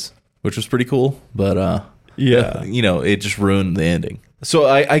birds, which was pretty cool. But, Yeah. you know, it just ruined the ending. So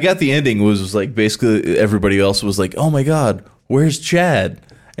I got the ending was like, basically everybody else was like, oh, my God. Where's Chad?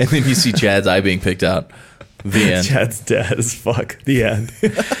 And then you see Chad's eye being picked out. The end. Chad's dead as fuck. The end.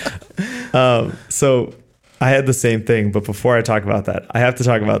 So I had the same thing, but before I talk about that, I have to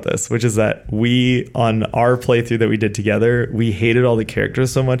talk about this, which is that we, on our playthrough that we did together, we hated all the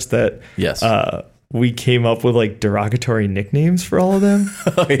characters so much that Yes. We came up with like derogatory nicknames for all of them.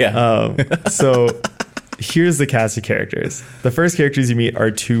 Oh, yeah. So here's the cast of characters. The first characters you meet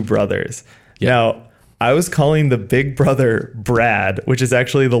are two brothers. Yeah. Now, I was calling the big brother Brad, which is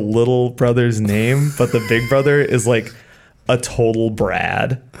actually the little brother's name, but the big brother is like a total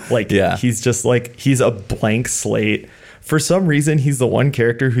Brad. Like, Yeah. he's just like, he's a blank slate. For some reason, he's the one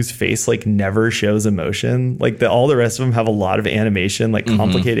character whose face like never shows emotion. Like, all the rest of them have a lot of animation, like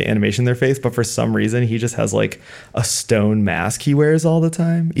complicated animation in their face, but for some reason, he just has like a stone mask he wears all the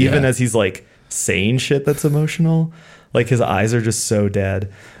time, even Yeah. as he's like saying shit that's emotional. Like, his eyes are just so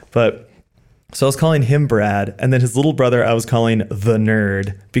dead. But so I was calling him Brad, and then his little brother I was calling the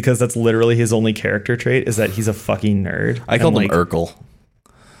nerd, because that's literally his only character trait, is that he's a fucking nerd. I called And, him Urkel.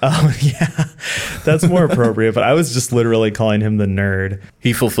 Oh, yeah, that's more appropriate. But I was just literally calling him the nerd.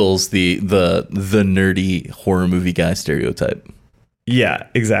 He fulfills the nerdy horror movie guy stereotype. Yeah,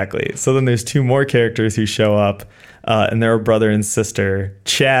 exactly. So then there's two more characters who show up, and they're a brother and sister.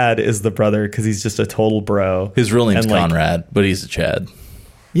 Chad is the brother because he's just a total bro. His real name's And, like, Conrad, but he's a Chad.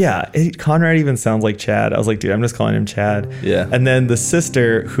 Yeah, Conrad even sounds like Chad. I was like, dude, I'm just calling him Chad. Yeah. And then the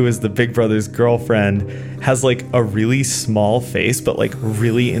sister, who is the big brother's girlfriend, has like a really small face, but like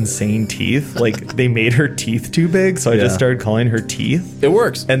really insane teeth. Like, they made her teeth too big, so I Yeah. just started calling her Teeth. It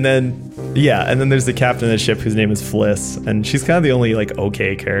works. And then, yeah, and then there's the captain of the ship whose name is Fliss, and she's kind of the only like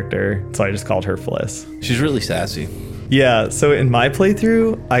okay character, so I just called her Fliss. She's really sassy. Yeah, so in my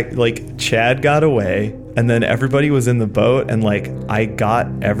playthrough, I like Chad got away, and then everybody was in the boat, and like I got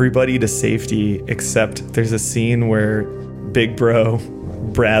everybody to safety except there's a scene where Big Bro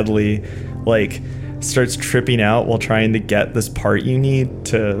Bradley like starts tripping out while trying to get this part you need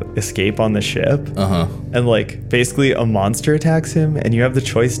to escape on the ship. And like basically a monster attacks him, and you have the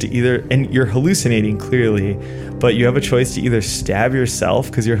choice to either, and you're hallucinating clearly, but you have a choice to either stab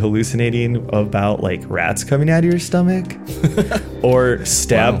yourself because you're hallucinating about like rats coming out of your stomach, or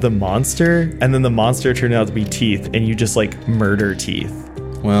stab Wow. the monster, and then the monster turned out to be Teeth, and you just like murder Teeth.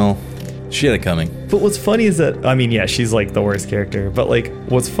 Well, she had it coming. But what's funny is that, I mean, yeah, she's like the worst character. But like,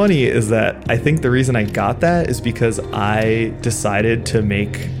 what's funny is that I think the reason I got that is because I decided to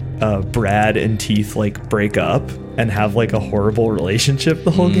make Brad and Teeth like break up and have like a horrible relationship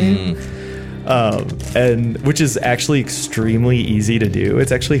the whole game. And which is actually extremely easy to do.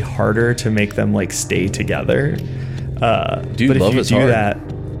 It's actually harder to make them like stay together. Dude, but if love you is do hard. that,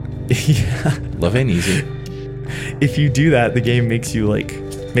 yeah. Love ain't easy. If you do that, the game makes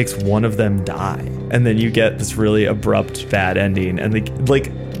makes one of them die, and then you get this really abrupt bad ending. And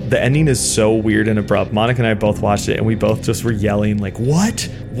the ending is so weird and abrupt. Monica and I both watched it, and we both just were yelling like, "What?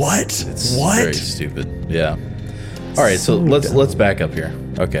 What? It's what?" very stupid. Yeah. All right, so So let's back up here.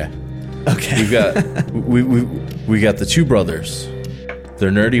 Okay. Okay. We've got we got the two brothers.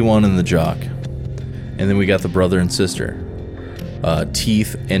 They're nerdy one and the jock. And then we got the brother and sister.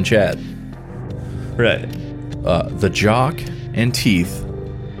 Teeth and Chad. Right. The jock and Teeth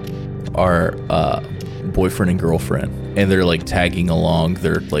are boyfriend and girlfriend, and they're like tagging along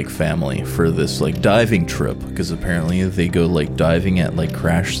their like family for this like diving trip, because apparently they go like diving at like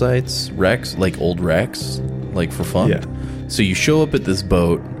crash sites, wrecks, like old wrecks, like for fun. Yeah. So you show up at this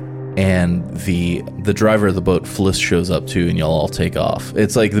boat, and the driver of the boat, Fliss, shows up too, and y'all all take off.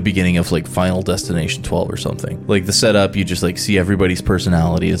 It's like the beginning of like Final Destination 12 or something. Like the setup, you just like see everybody's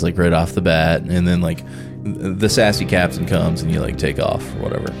personality is like right off the bat, and then like the sassy captain comes and you like take off or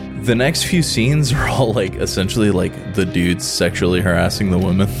whatever. The next few scenes are all like essentially like the dudes sexually harassing the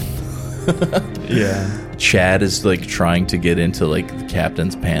women. Yeah. Chad is like trying to get into like the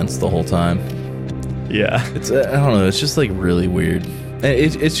captain's pants the whole time. Yeah. It's I don't know, it's just like really weird.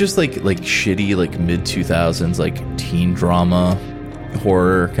 It's just like shitty like mid 2000s like teen drama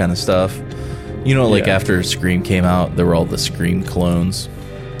horror kind of stuff. You know, like Yeah. after Scream came out, there were all the Scream clones.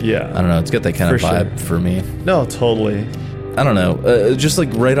 Yeah. I don't know, it's got that kind of For vibe sure. for me. No, totally. I don't know, just like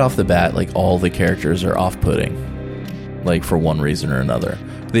right off the bat, like all the characters are off-putting, like for one reason or another.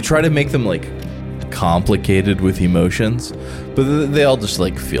 They try to make them like complicated with emotions, but they all just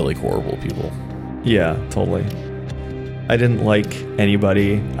like feel like horrible people. Yeah, totally. I didn't like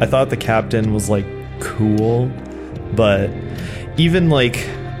anybody. I thought the captain was like cool, but even like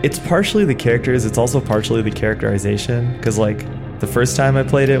it's partially the characters, it's also partially the characterization, because like the first time I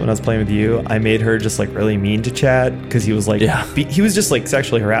played it, when I was playing with you, I made her just like really mean to Chad because he was like, he was just like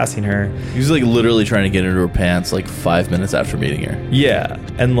sexually harassing her. He was like literally trying to get into her pants like 5 minutes after meeting her. Yeah,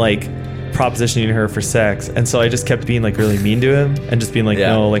 and like propositioning her for sex, and so I just kept being like really mean to him and just being like,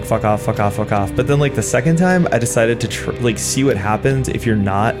 no, like fuck off. But then like the second time, I decided to like see what happens if you're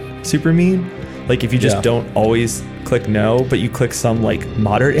not super mean. Like if you just don't always click no, but you click some like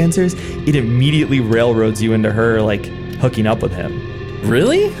moderate answers, it immediately railroads you into her like hooking up with him.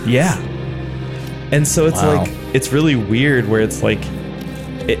 Really? Yeah. And so it's like, it's really weird where it's like,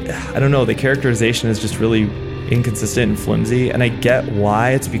 I don't know, the characterization is just really inconsistent and flimsy, and I get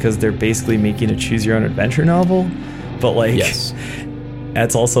why. It's because they're basically making a choose your own adventure novel, but like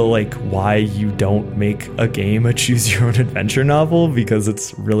that's also like why you don't make a game a choose your own adventure novel, because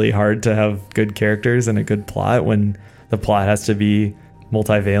it's really hard to have good characters and a good plot when the plot has to be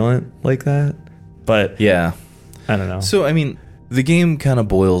multivalent like that. But yeah, I don't know. So I mean, the game kind of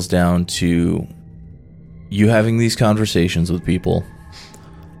boils down to you having these conversations with people,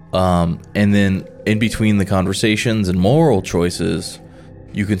 and then in between the conversations and moral choices,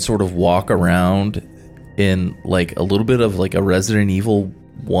 you can sort of walk around in like a little bit of like a Resident Evil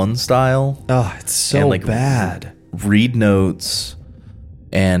 1 style. Oh, it's so like bad. Read notes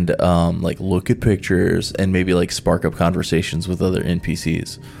and like look at pictures and maybe like spark up conversations with other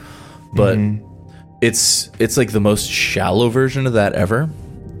NPCs. But it's like the most shallow version of that ever.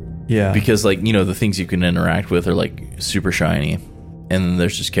 Yeah. Because like, you know, the things you can interact with are like super shiny, and then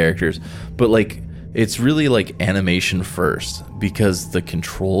there's just characters. But like, it's really like animation first, because the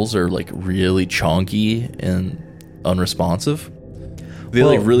controls are like really chonky and unresponsive. They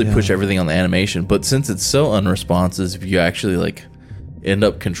like really push everything on the animation, but since it's so unresponsive, you actually like end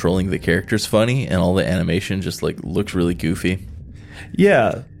up controlling the characters funny, and all the animation just like looks really goofy.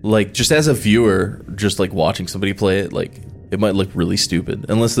 Yeah. Like just as a viewer, just like watching somebody play it, like it might look really stupid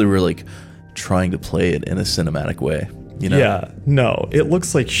unless they were like trying to play it in a cinematic way, you know? Yeah. No, it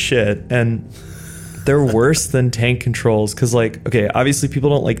looks like shit, and they're worse than tank controls, because like, okay, obviously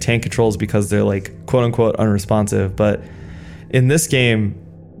people don't like tank controls because they're like quote unquote unresponsive, but in this game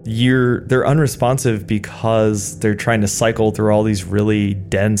they're unresponsive because they're trying to cycle through all these really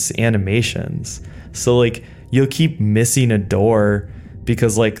dense animations. So like you'll keep missing a door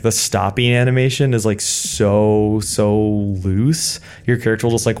because like the stopping animation is like so loose. Your character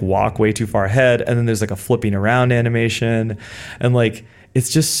will just like walk way too far ahead, and then there's like a flipping around animation, and like it's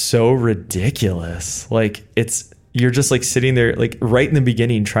just so ridiculous. Like you're just like sitting there like right in the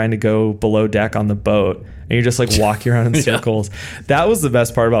beginning trying to go below deck on the boat, and you're just like walking around in circles. That was the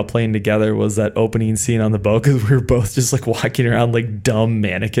best part about playing together, was that opening scene on the boat, because we were both just like walking around like dumb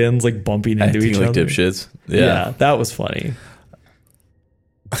mannequins, like bumping into each like other. Dipshits. Yeah, that was funny.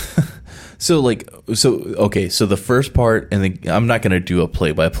 So the first part, and I'm not going to do a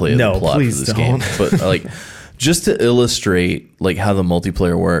play-by-play of the plot for this game, but like just to illustrate like how the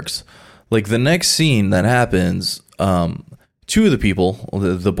multiplayer works, like the next scene that happens, two of the people,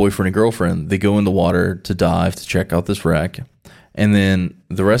 the boyfriend and girlfriend, they go in the water to dive to check out this wreck, and then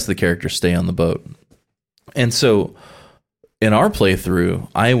the rest of the characters stay on the boat. And so in our playthrough,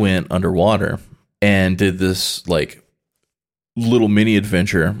 I went underwater and did this like little mini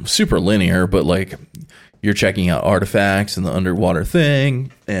adventure, super linear, but like you're checking out artifacts in the underwater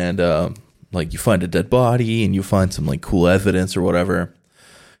thing, and like you find a dead body and you find some like cool evidence or whatever,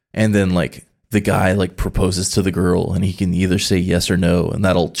 and then like the guy like proposes to the girl, and he can either say yes or no, and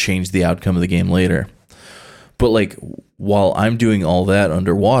that'll change the outcome of the game later. But like while I'm doing all that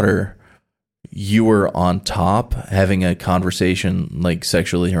underwater, you were on top having a conversation, like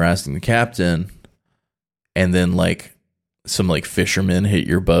sexually harassing the captain, and then like some like fishermen hit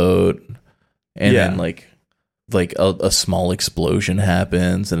your boat, and then like a small explosion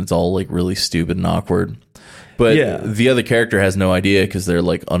happens, and it's all like really stupid and awkward. But the other character has no idea because they're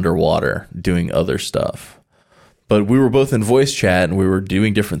like underwater doing other stuff. But we were both in voice chat and we were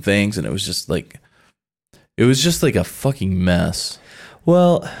doing different things, and it was just like a fucking mess.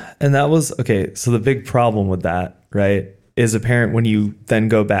 Well, and that was okay. So the big problem with that, right, is apparent when you then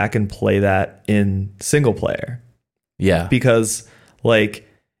go back and play that in single player. Yeah. Because like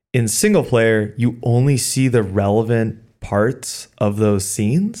in single player, you only see the relevant parts of those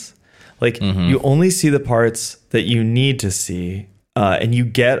scenes. Like you only see the parts that you need to see, and you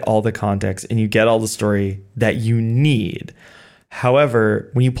get all the context and you get all the story that you need. However,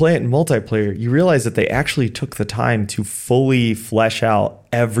 when you play it in multiplayer, you realize that they actually took the time to fully flesh out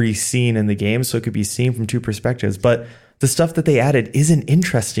every scene in the game so it could be seen from two perspectives. But the stuff that they added isn't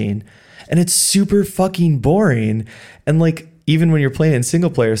interesting, and it's super fucking boring. And like, even when you're playing in single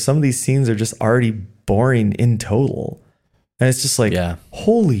player, some of these scenes are just already boring in total. And it's just like,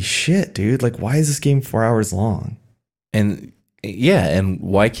 holy shit, dude. Like, why is this game 4 hours long? And yeah, and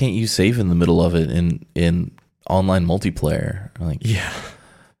why can't you save in the middle of it in online multiplayer? Like,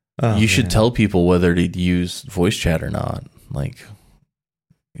 you should tell people whether to use voice chat or not. Like,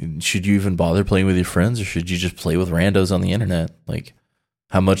 should you even bother playing with your friends, or should you just play with randos on the internet? Like,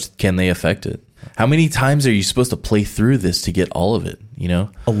 how much can they affect it? How many times are you supposed to play through this to get all of it? You know,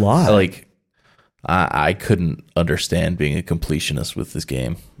 a lot. Like, I couldn't understand being a completionist with this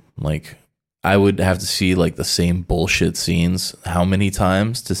game. Like, I would have to see like the same bullshit scenes how many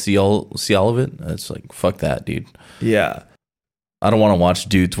times to see all of it? It's like, fuck that, dude. Yeah. I don't want to watch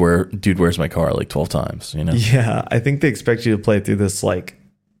Dude Where's My Car like 12 times, you know? Yeah, I think they expect you to play through this like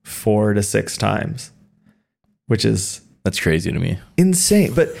 4 to 6 times, which is... That's crazy to me.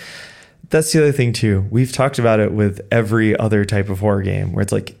 Insane. But that's the other thing too. We've talked about it with every other type of horror game where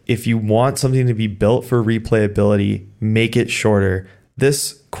it's like, if you want something to be built for replayability, make it shorter.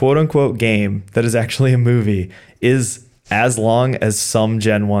 This quote unquote game that is actually a movie is as long as some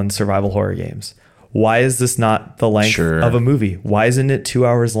Gen 1 survival horror games. Why is this not the length of a movie? Why isn't it 2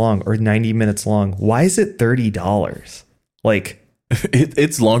 hours long or 90 minutes long? Why is it $30? Like,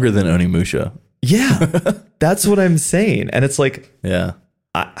 it's longer than Onimusha. Yeah, that's what I'm saying. And it's like,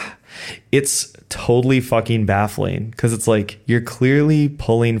 it's totally fucking baffling, because it's like, you're clearly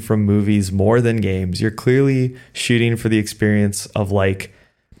pulling from movies more than games. You're clearly shooting for the experience of like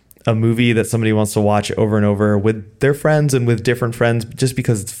a movie that somebody wants to watch over and over with their friends and with different friends just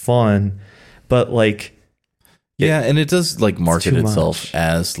because it's fun. But like, and it does like market itself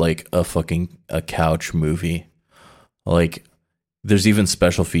as like a couch movie. Like, there's even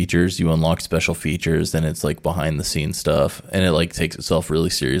special features. You unlock special features, and it's like behind the scenes stuff, and it like takes itself really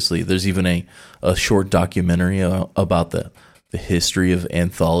seriously. There's even a short documentary about the history of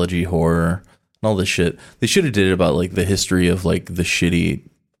anthology horror and all this shit. They should have did it about like the history of like the shitty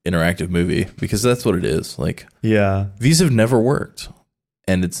interactive movie, because that's what it is. Like, these have never worked,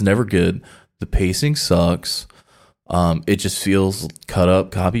 and it's never good. The pacing sucks. It just feels cut up,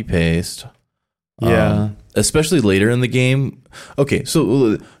 copy paste. Especially later in the game. Okay,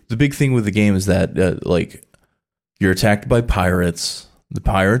 so the big thing with the game is that like, you're attacked by pirates. The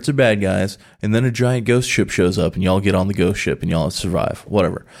pirates are bad guys, and then a giant ghost ship shows up, and y'all get on the ghost ship, and y'all survive.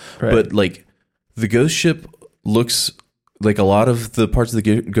 Whatever. Right. But like, the ghost ship looks like, a lot of the parts of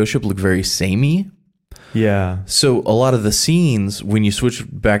the ghost ship look very samey. Yeah. So a lot of the scenes, when you switch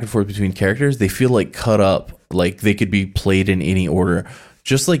back and forth between characters, they feel like cut up, like they could be played in any order,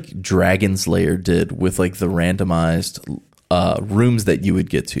 just like Dragon's Lair did with like the randomized rooms that you would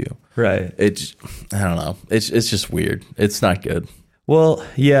get to. Right. I don't know. It's just weird. It's not good. Well,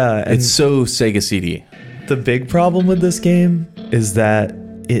 yeah. And it's so Sega CD. The big problem with this game is that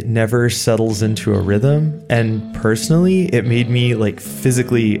it never settles into a rhythm. And personally, it made me like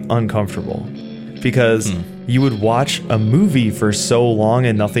physically uncomfortable, because you would watch a movie for so long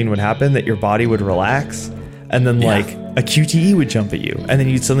and nothing would happen that your body would relax. And then like a QTE would jump at you, and then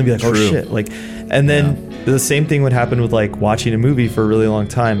you'd suddenly be like, oh shit. Like, and then the same thing would happen with like watching a movie for a really long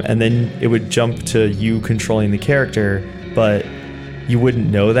time. And then it would jump to you controlling the character, but you wouldn't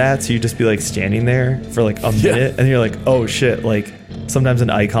know that. So you'd just be like standing there for like a minute, and you're like, oh shit. Like, sometimes an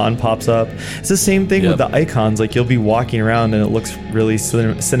icon pops up. It's the same thing with the icons. Like, you'll be walking around and it looks really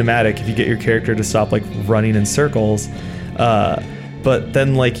cinematic if you get your character to stop like running in circles. But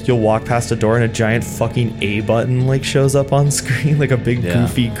then like, you'll walk past a door and a giant fucking A button like shows up on screen, like a big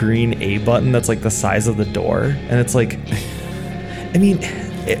goofy green A button that's like the size of the door. And it's like, I mean,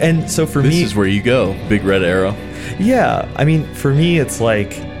 and so for me, this is where you go, big red arrow. Yeah. I mean, for me, it's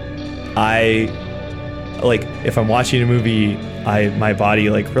like, if I'm watching a movie, my body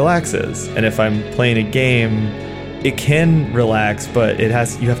like relaxes, and if I'm playing a game, it can relax, but you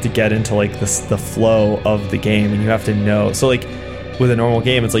have to get into like the flow of the game, and you have to know. So like, with a normal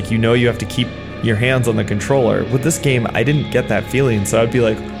game, it's like, you have to keep your hands on the controller. With this game, I didn't get that feeling, so I'd be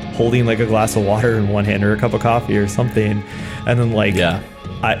like, holding like a glass of water in one hand or a cup of coffee or something, and then like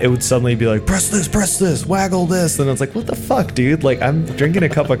it would suddenly be like, press this, waggle this, and it's like, what the fuck, dude? Like, I'm drinking a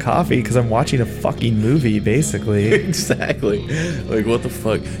cup of coffee because I'm watching a fucking movie, basically. Exactly. Like, what the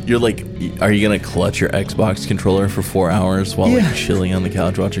fuck? You're like, are you gonna clutch your Xbox controller for 4 hours while like chilling on the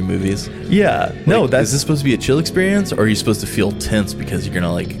couch watching movies? Yeah. Like, No, is this supposed to be a chill experience, or are you supposed to feel tense because you're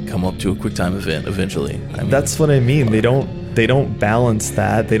gonna like come up to a QuickTime event eventually? I mean, that's what I mean. They don't balance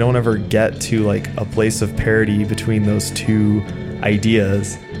that. They don't ever get to like a place of parity between those two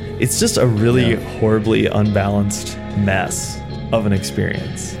ideas. It's just a really horribly unbalanced mess of an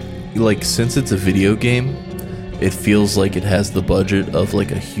experience. like, since it's a video game, it feels like it has the budget of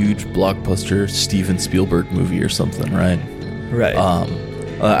like a huge blockbuster Steven Spielberg movie or something, right? Right.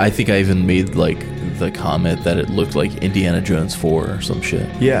 I think I even made like the comment that it looked like Indiana Jones 4 or some shit.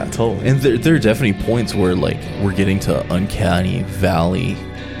 Yeah, totally. And there are definitely points where like we're getting to uncanny valley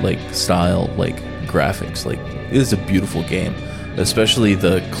like style like graphics. Like, it is a beautiful game, especially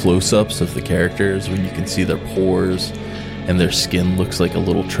the close-ups of the characters when you can see their pores and their skin looks like a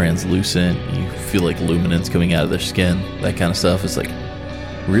little translucent. You feel like luminance coming out of their skin. That kind of stuff is like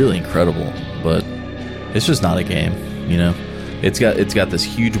really incredible, but it's just not a game, you know? It's got this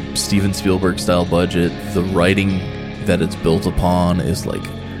huge Steven Spielberg style budget. The writing that it's built upon is like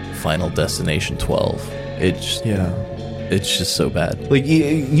Final Destination 12. It's just so bad. Like,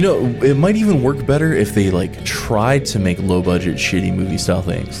 you know, it might even work better if they like tried to make low budget shitty movie style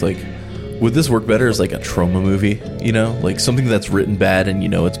things. Like, would this work better as like a trauma movie, you know? Like something that's written bad and you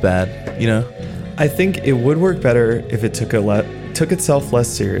know it's bad, you know? I think it would work better if it took itself less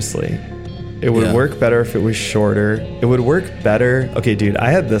seriously. It would work better if it was shorter. It would work better. Okay, dude, I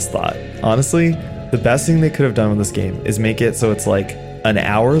had this thought. Honestly, the best thing they could have done with this game is make it so it's like an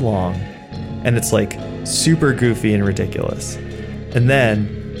hour long and it's like super goofy and ridiculous. And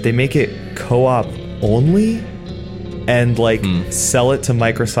then they make it co-op only and like sell it to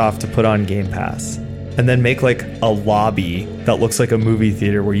Microsoft to put on Game Pass. And then make like a lobby that looks like a movie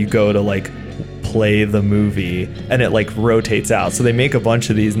theater where you go to like play the movie and it like rotates out. So they make a bunch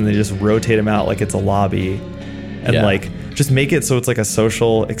of these and they just rotate them out like it's a lobby, and like just make it so it's like a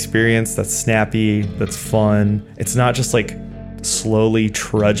social experience that's snappy, that's fun. It's not just like slowly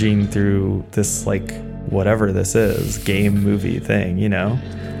trudging through this like whatever this is game movie thing, you know?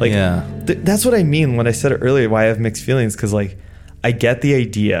 Like that's what I mean when I said earlier why I have mixed feelings, because like I get the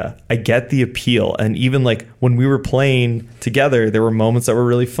idea, I get the appeal, and even like when we were playing together, there were moments that were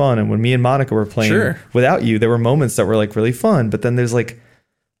really fun, and when me and Monica were playing without you, there were moments that were like really fun, but then there's like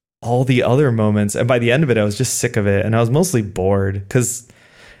all the other moments, and by the end of it, I was just sick of it, and I was mostly bored, because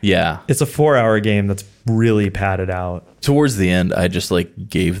it's a 4-hour game that's really padded out. Towards the end, I just like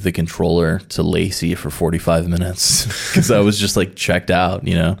gave the controller to Lacey for 45 minutes because I was just like checked out,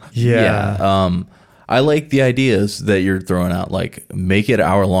 you know? I like the ideas that you're throwing out, like make it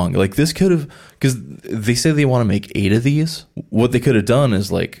hour long. Like this could have, because they say they want to make 8 of these. What they could have done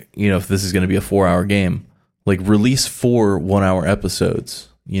is like, you know, if this is going to be a 4-hour game, like release 4 1-hour episodes,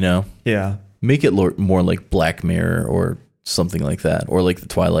 you know? Yeah. Make it more like Black Mirror or something like that, or like the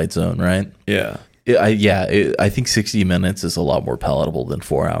Twilight Zone, right? Yeah. I think 60 minutes is a lot more palatable than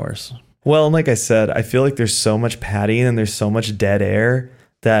 4 hours. Well, and like I said, I feel like there's so much padding and there's so much dead air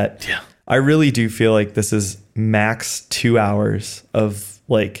that I really do feel like this is max 2 hours of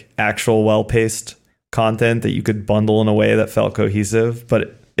like actual well-paced content that you could bundle in a way that felt cohesive,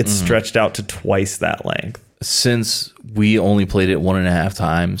 but it's stretched out to twice that length. Since we only played it 1.5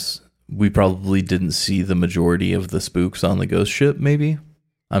 times, we probably didn't see the majority of the spooks on the ghost ship, maybe.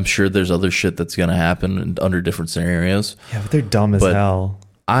 I'm sure there's other shit that's going to happen under different scenarios. Yeah, but they're dumb as hell.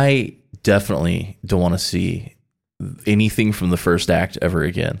 I definitely don't want to see anything from the first act ever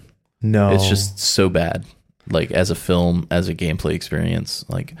again. No. It's just so bad. Like as a film, as a gameplay experience.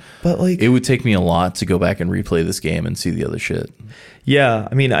 But it would take me a lot to go back and replay this game and see the other shit. Yeah,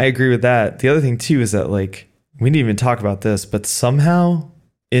 I mean, I agree with that. The other thing too is that like, we didn't even talk about this, but somehow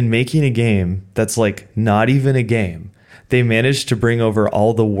in making a game that's like not even a game, they managed to bring over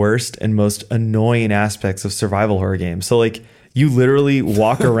all the worst and most annoying aspects of survival horror games. So like you literally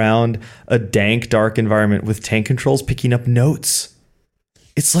walk around a dank, dark environment with tank controls picking up notes.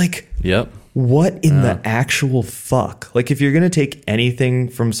 It's like, what in the actual fuck? Like if you're going to take anything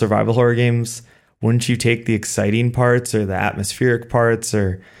from survival horror games, wouldn't you take the exciting parts or the atmospheric parts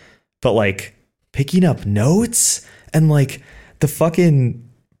but like picking up notes and like the fucking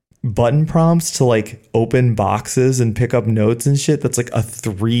button prompts to like open boxes and pick up notes and shit. That's like a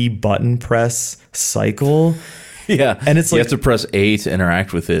 3 button press cycle. Yeah. And it's you like, have to press A to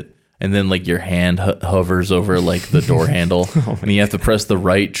interact with it. and then like your hand hovers over like the door handle, and you have to press the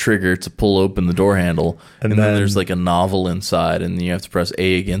right trigger to pull open the door handle, and then there's like a novel inside, and you have to press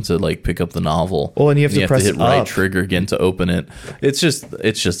A again to like pick up the novel. Well, and you have to press hit up. right trigger again to open it. It's just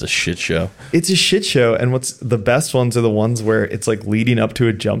a shit show. It's a shit show, and what's the best ones are the ones where it's like leading up to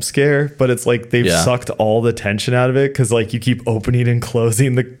a jump scare, but it's like they've sucked all the tension out of it because like you keep opening and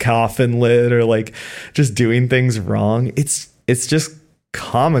closing the coffin lid or like just doing things wrong. It's just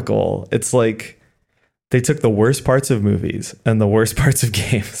comical. It's like they took the worst parts of movies and the worst parts of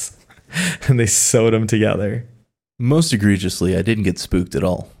games and they sewed them together. Most egregiously, I didn't get spooked at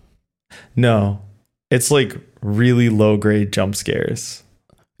all. No, it's like really low grade jump scares.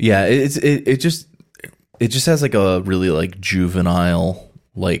 Yeah, it just has like a really like juvenile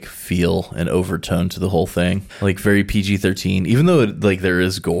like feel and overtone to the whole thing, like very PG-13, even though like there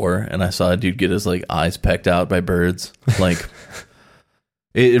is gore, and I saw a dude get his like eyes pecked out by birds. Like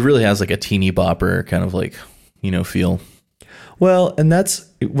it really has like a teeny bopper kind of like, you know, feel. Well, and that's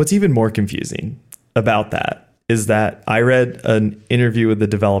what's even more confusing about that is that I read an interview with the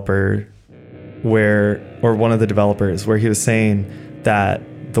developer or one of the developers where he was saying that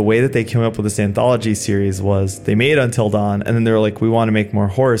the way that they came up with this anthology series was they made Until Dawn, and then they were like, we want to make more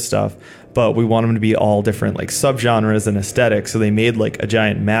horror stuff, but we want them to be all different like subgenres and aesthetics. So they made like a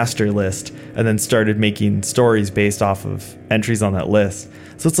giant master list and then started making stories based off of entries on that list.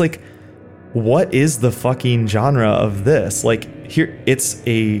 So it's like, what is the fucking genre of this? Like here, it's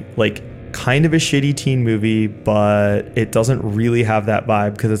a like kind of a shitty teen movie, but it doesn't really have that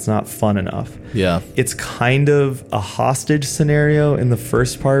vibe because it's not fun enough. Yeah. It's kind of a hostage scenario in the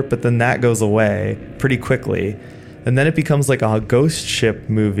first part, but then that goes away pretty quickly. And then it becomes like a ghost ship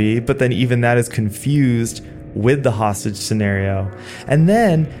movie, but then even that is confused with the hostage scenario. And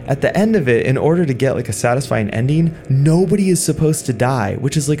then at the end of it, in order to get like a satisfying ending, nobody is supposed to die,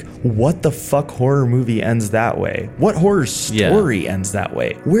 which is like, what the fuck horror movie ends that way? What horror story ends that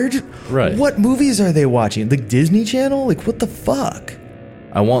way? What movies are they watching? The Disney Channel? Like, what the fuck?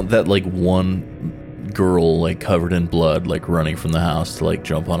 I want that like one girl like covered in blood like running from the house to like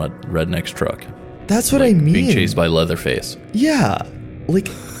jump on a redneck's truck. That's what like, I mean. Being chased by Leatherface. Yeah.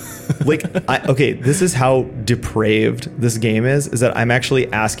 Okay, this is how depraved this game is that I'm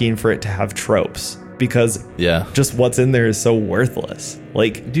actually asking for it to have tropes because just what's in there is so worthless.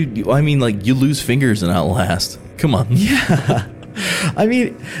 Like, dude, I mean, like you lose fingers in Outlast. Come on. Yeah. I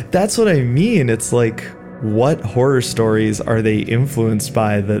mean, that's what I mean. It's like, what horror stories are they influenced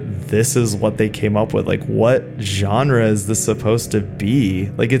by that this is what they came up with? Like, what genre is this supposed to be?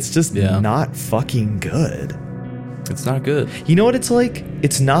 Like, it's just not fucking good. It's not good. You know what it's like?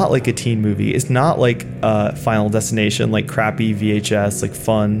 It's not like a teen movie. It's not like Final Destination, like crappy VHS, like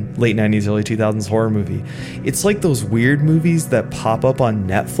fun late 90s, early 2000s horror movie. It's like those weird movies that pop up on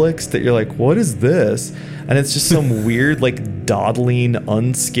Netflix that you're like, what is this? And it's just some weird, like dawdling,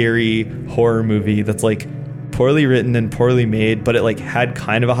 unscary horror movie that's like poorly written and poorly made, but it like had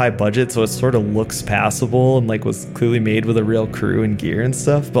kind of a high budget, so it sort of looks passable and like was clearly made with a real crew and gear and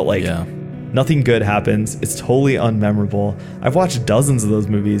stuff. But like, nothing good happens. It's totally unmemorable. I've watched dozens of those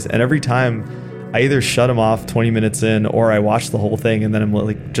movies, and every time I either shut them off 20 minutes in or I watch the whole thing, and then I'm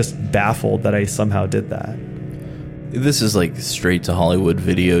like just baffled that I somehow did that. This is like straight to Hollywood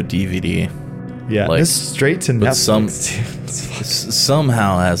video DVD. Yeah, like, this is straight to Netflix.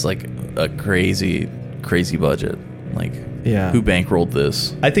 Somehow has like a crazy budget. Like, who bankrolled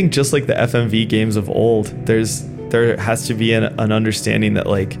this? I think just like the FMV games of old, there has to be an understanding that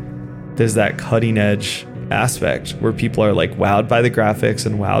like there's that cutting edge aspect where people are like wowed by the graphics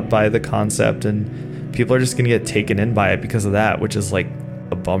and wowed by the concept, and people are just gonna get taken in by it because of that, which is like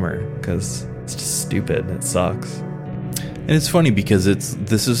a bummer because it's just stupid and it sucks. And it's funny because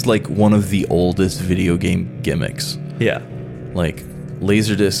this is like one of the oldest video game gimmicks. Yeah. Like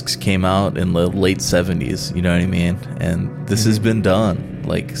Laserdiscs came out in the late 70s, you know what I mean? And this has been done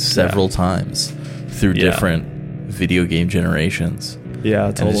like several times through different video game generations.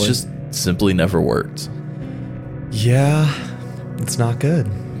 Yeah, totally. And it's just simply never worked. Yeah, it's not good.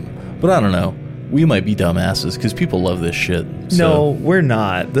 But I don't know. We might be dumbasses because people love this shit. So. No, we're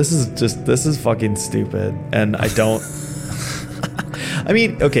not. This is fucking stupid. And I don't... I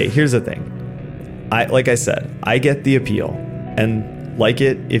mean, okay, here's the thing. Like I said, I get the appeal. And like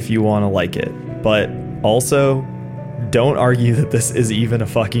it if you want to like it. But also, don't argue that this is even a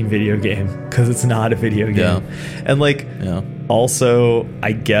fucking video game because it's not a video game. Yeah. And like, also,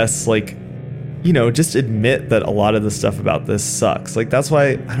 I guess like, you know, just admit that a lot of the stuff about this sucks. Like, that's why,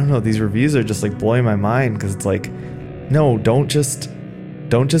 I don't know, these reviews are just like blowing my mind because it's like, no, don't just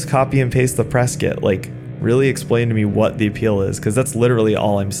copy and paste the press kit. Like, really explain to me what the appeal is, because that's literally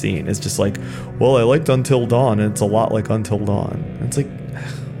all I'm seeing. It's just like, well, I liked Until Dawn, and it's a lot like Until Dawn. And it's like,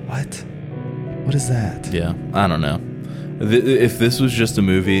 what? What is that? Yeah, I don't know. If this was just a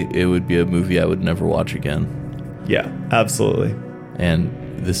movie, it would be a movie I would never watch again. Yeah, absolutely.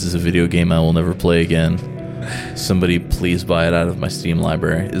 And this is a video game I will never play again. Somebody please buy it out of my Steam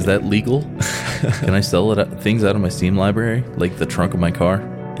library. Is that legal? Can I sell things out of my Steam library? Like the trunk of my car?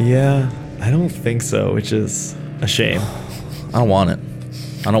 Yeah, I don't think so, which is a shame. I don't want it.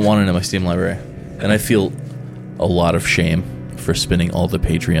 I don't want it in my Steam library. And I feel a lot of shame for spending all the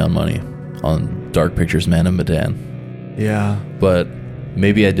Patreon money on Dark Pictures Man of Medan. Yeah. But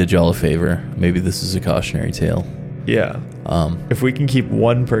maybe I did y'all a favor. Maybe this is a cautionary tale. Yeah. If we can keep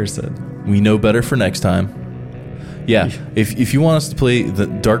one person. We know better for next time. Yeah, if you want us to play the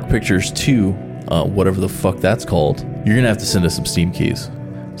Dark Pictures 2, whatever the fuck that's called, you're going to have to send us some Steam keys.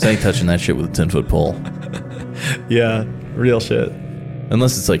 'Cause I ain't touching that shit with a 10-foot pole. Yeah, real shit.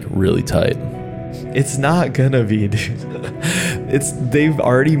 Unless it's like really tight. It's not gonna be, dude. They've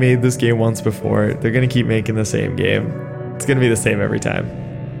already made this game once before. They're gonna keep making the same game. It's gonna be the same every time.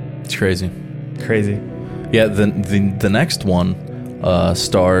 It's crazy. Crazy. Yeah, the next one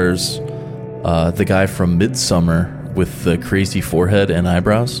stars the guy from Midsummer with the crazy forehead and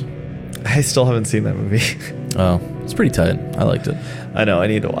eyebrows. I still haven't seen that movie. Oh, it's pretty tight. I liked it. I know, I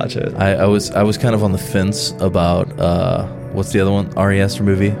need to watch it. I was kind of on the fence about what's the other one? Ari Aster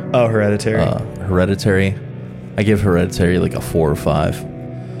movie? Oh, Hereditary. Hereditary. I give Hereditary like a 4 or 5.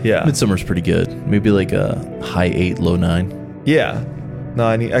 Yeah. Midsummer's pretty good. Maybe like a high 8, low 9. Yeah. No,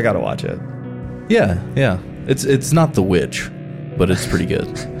 I gotta watch it. Yeah. It's not The Witch, but it's pretty good.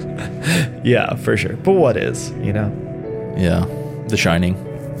 Yeah, for sure. But what is, you know? Yeah. The Shining.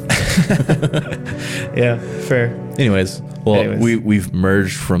 Yeah, fair. Anyways, we've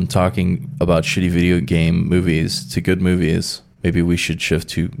merged from talking about shitty video game movies to good movies. Maybe we should shift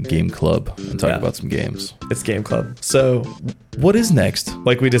to Game Club and talk about some games. It's Game Club. So, what is next?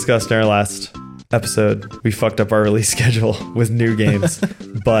 like we discussed in our last episode, we fucked up our release schedule with new games,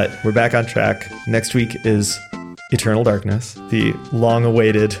 but we're back on track. Next week is Eternal Darkness, the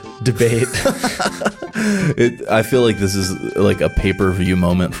long-awaited debate. I feel like this is like a pay-per-view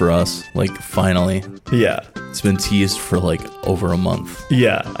moment for us. Like, finally. Yeah. It's been teased for like over a month.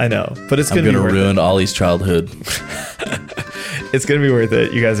 Yeah, I know. But it's going to be worth ruin Ollie's childhood. It's going to be worth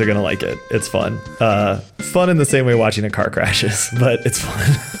it. You guys are going to like it. It's fun. Fun in the same way watching a car crashes, but it's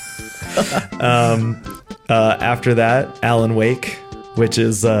fun. After that, Alan Wake, which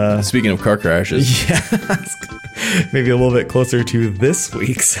is... Speaking of car crashes. Yeah. Maybe a little bit closer to this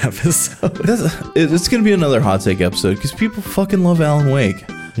week's episode. It's going to be another hot take episode because people fucking love Alan Wake.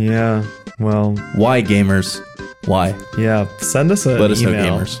 Yeah. Well, why, gamers? Why? Yeah, send us an email. Let us know,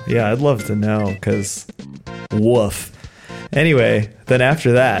 gamers. Yeah, I'd love to know, because woof. Anyway, then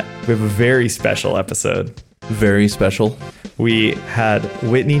after that, we have a very special episode. Very special. We had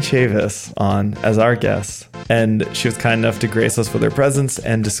Whitney Chavis on as our guest, and she was kind enough to grace us with her presence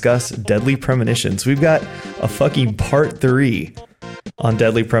and discuss Deadly Premonitions. We've got a fucking part 3 on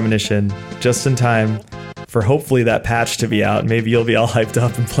Deadly Premonition just in time for hopefully that patch to be out. Maybe you'll be all hyped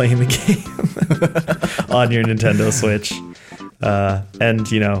up and playing the game on your Nintendo Switch.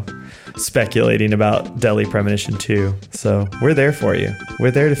 And, you know, speculating about Deadly Premonition 2. So we're there for you.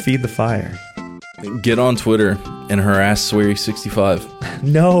 We're there to feed the fire. Get on Twitter and harass Sweary65.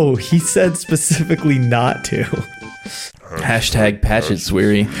 No, he said specifically not to. Hashtag patch it,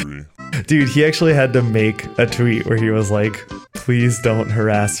 Sweary. Dude, he actually had to make a tweet where he was like, please don't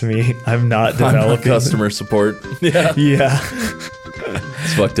harass me. I'm not developing customer support. Yeah. Yeah.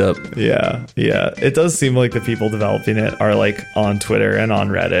 It's fucked up. Yeah. Yeah. It does seem like the people developing it are like on Twitter and on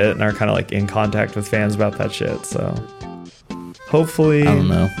Reddit and are kind of like in contact with fans about that shit. So hopefully. I don't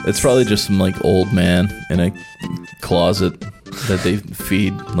know. It's probably just some like old man in a closet that they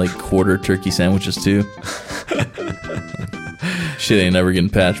feed like quarter turkey sandwiches to. Shit ain't never getting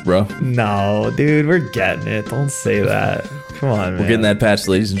patched, bro. No, dude, we're getting it. Don't say that. Come on, man. We're getting that patch,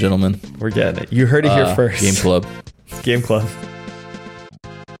 ladies and gentlemen. We're getting it. You heard it here first. Game Club. Game Club.